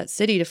inspector of that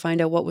city to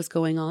find out what was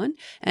going on.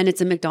 And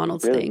it's a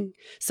McDonald's thing.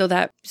 So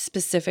that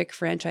specific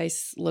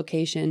franchise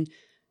location,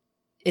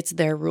 it's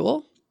their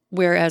rule.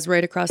 Whereas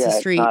right across the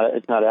street.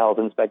 It's not a health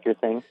inspector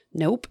thing.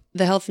 Nope.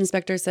 The health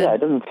inspector said. Yeah,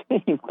 it doesn't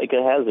seem like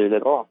a hazard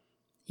at all.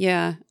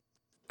 Yeah.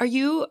 Are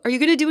you going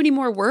to do any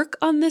more work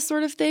on this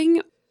sort of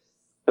thing?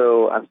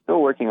 So I'm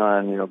still working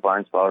on,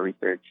 barn swallow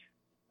research.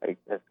 Like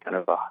that's kind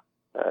of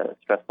a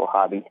stressful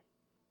hobby.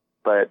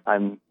 But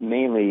I'm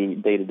mainly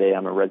day-to-day,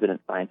 I'm a resident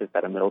scientist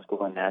at a middle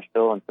school in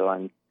Nashville. And so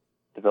I'm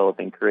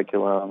developing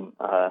curriculum,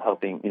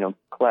 helping,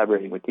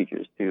 collaborating with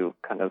teachers to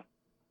kind of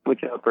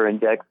switch up or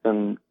inject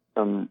some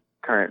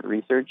current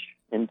research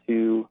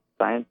into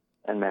science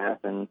and math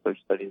and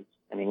social studies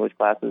and English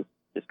classes,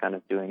 just kind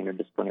of doing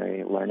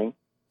interdisciplinary learning.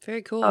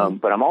 Very cool.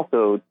 But I'm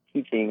also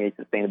teaching a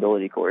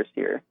sustainability course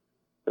here.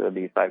 So it'll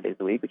be 5 days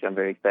a week, which I'm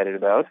very excited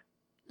about.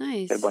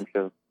 Nice. Got a bunch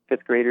of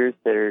fifth graders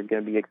that are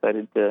going to be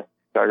excited to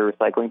start a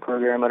recycling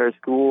program at our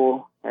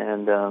school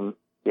and,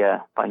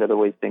 find other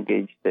ways to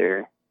engage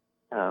their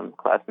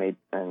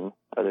classmates and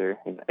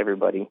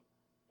everybody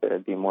to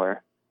be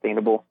more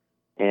sustainable.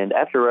 And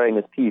after writing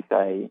this piece,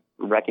 I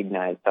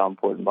recognized how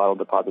important bottle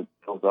deposit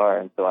bills are.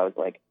 And so I was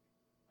like,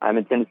 I'm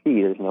in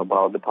Tennessee. There's no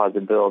bottle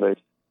deposit bill. There's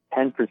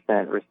 10%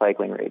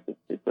 recycling rate.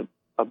 It's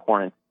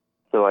abhorrent.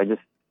 So I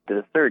just did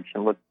a search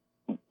and looked,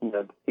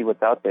 to see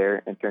what's out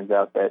there. And it turns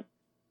out that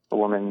a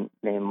woman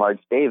named Marge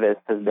Davis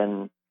has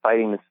been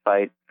fighting this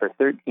fight for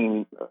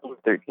 13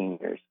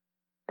 years.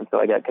 And so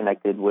I got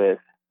connected with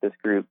this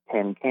group,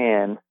 10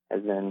 Can,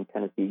 as in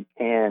Tennessee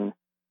Can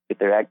get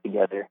their act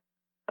together,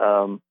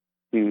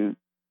 to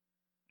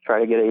try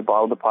to get a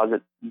bottle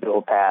deposit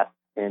bill passed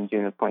in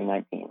June of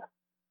 2019.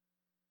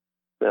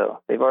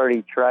 So they've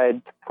already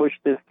tried to push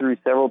this through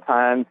several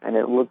times, and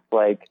it looks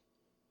like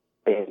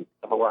they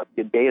have a lot of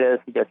good data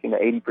suggesting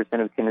that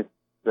 80% of tenants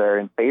are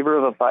in favor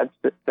of a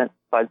 5-cent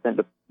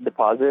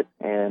deposit,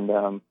 and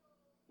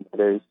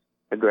there's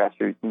a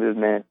grassroots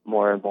movement.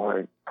 More and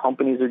more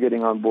companies are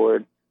getting on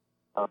board.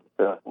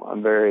 So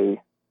I'm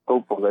very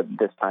hopeful that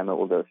this time it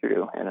will go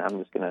through, and I'm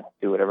just going to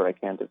do whatever I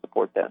can to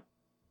support that.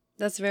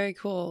 That's very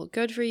cool.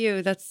 Good for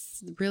you.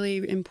 That's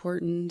really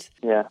important.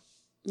 Yeah.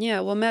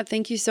 Yeah. Well, Matt,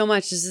 thank you so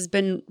much. This has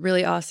been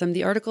really awesome.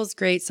 The article's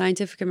great.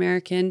 Scientific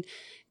American.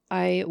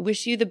 I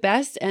wish you the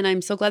best, and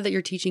I'm so glad that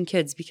you're teaching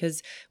kids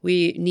because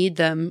we need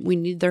them. We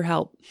need their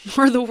help.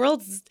 Or the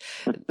world's.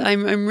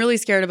 I'm really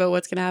scared about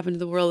what's going to happen to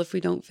the world if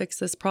we don't fix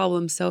this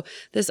problem. So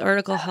this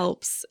article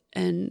helps,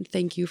 and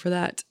thank you for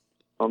that.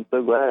 I'm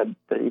so glad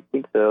that you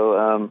think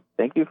so.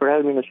 Thank you for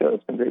having me on the show.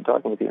 It's been great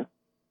talking with you.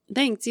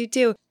 Thanks. You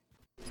too.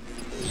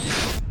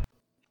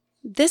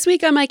 This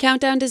week on my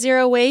countdown to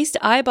zero waste,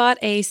 I bought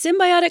a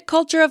symbiotic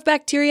culture of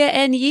bacteria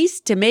and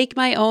yeast to make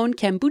my own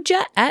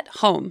kombucha at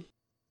home.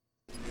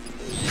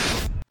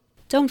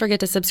 Don't forget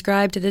to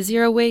subscribe to the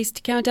Zero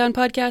Waste Countdown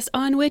podcast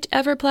on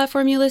whichever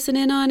platform you listen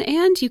in on,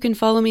 and you can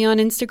follow me on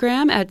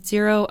Instagram at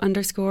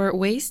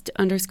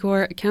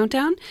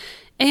 @0_waste_countdown.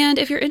 And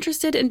if you're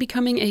interested in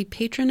becoming a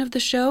patron of the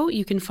show,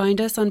 you can find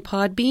us on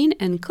Podbean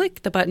and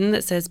click the button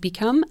that says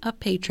Become a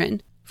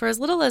Patron. For as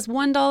little as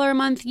 $1 a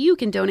month, you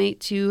can donate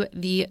to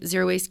the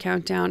Zero Waste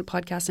Countdown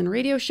podcast and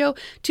radio show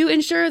to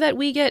ensure that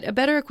we get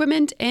better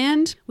equipment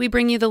and we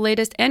bring you the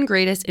latest and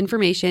greatest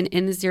information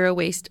in the zero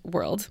waste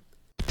world.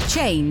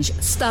 Change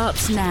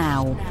starts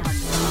now.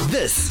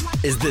 This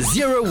is the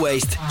Zero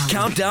Waste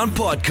Countdown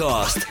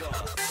Podcast.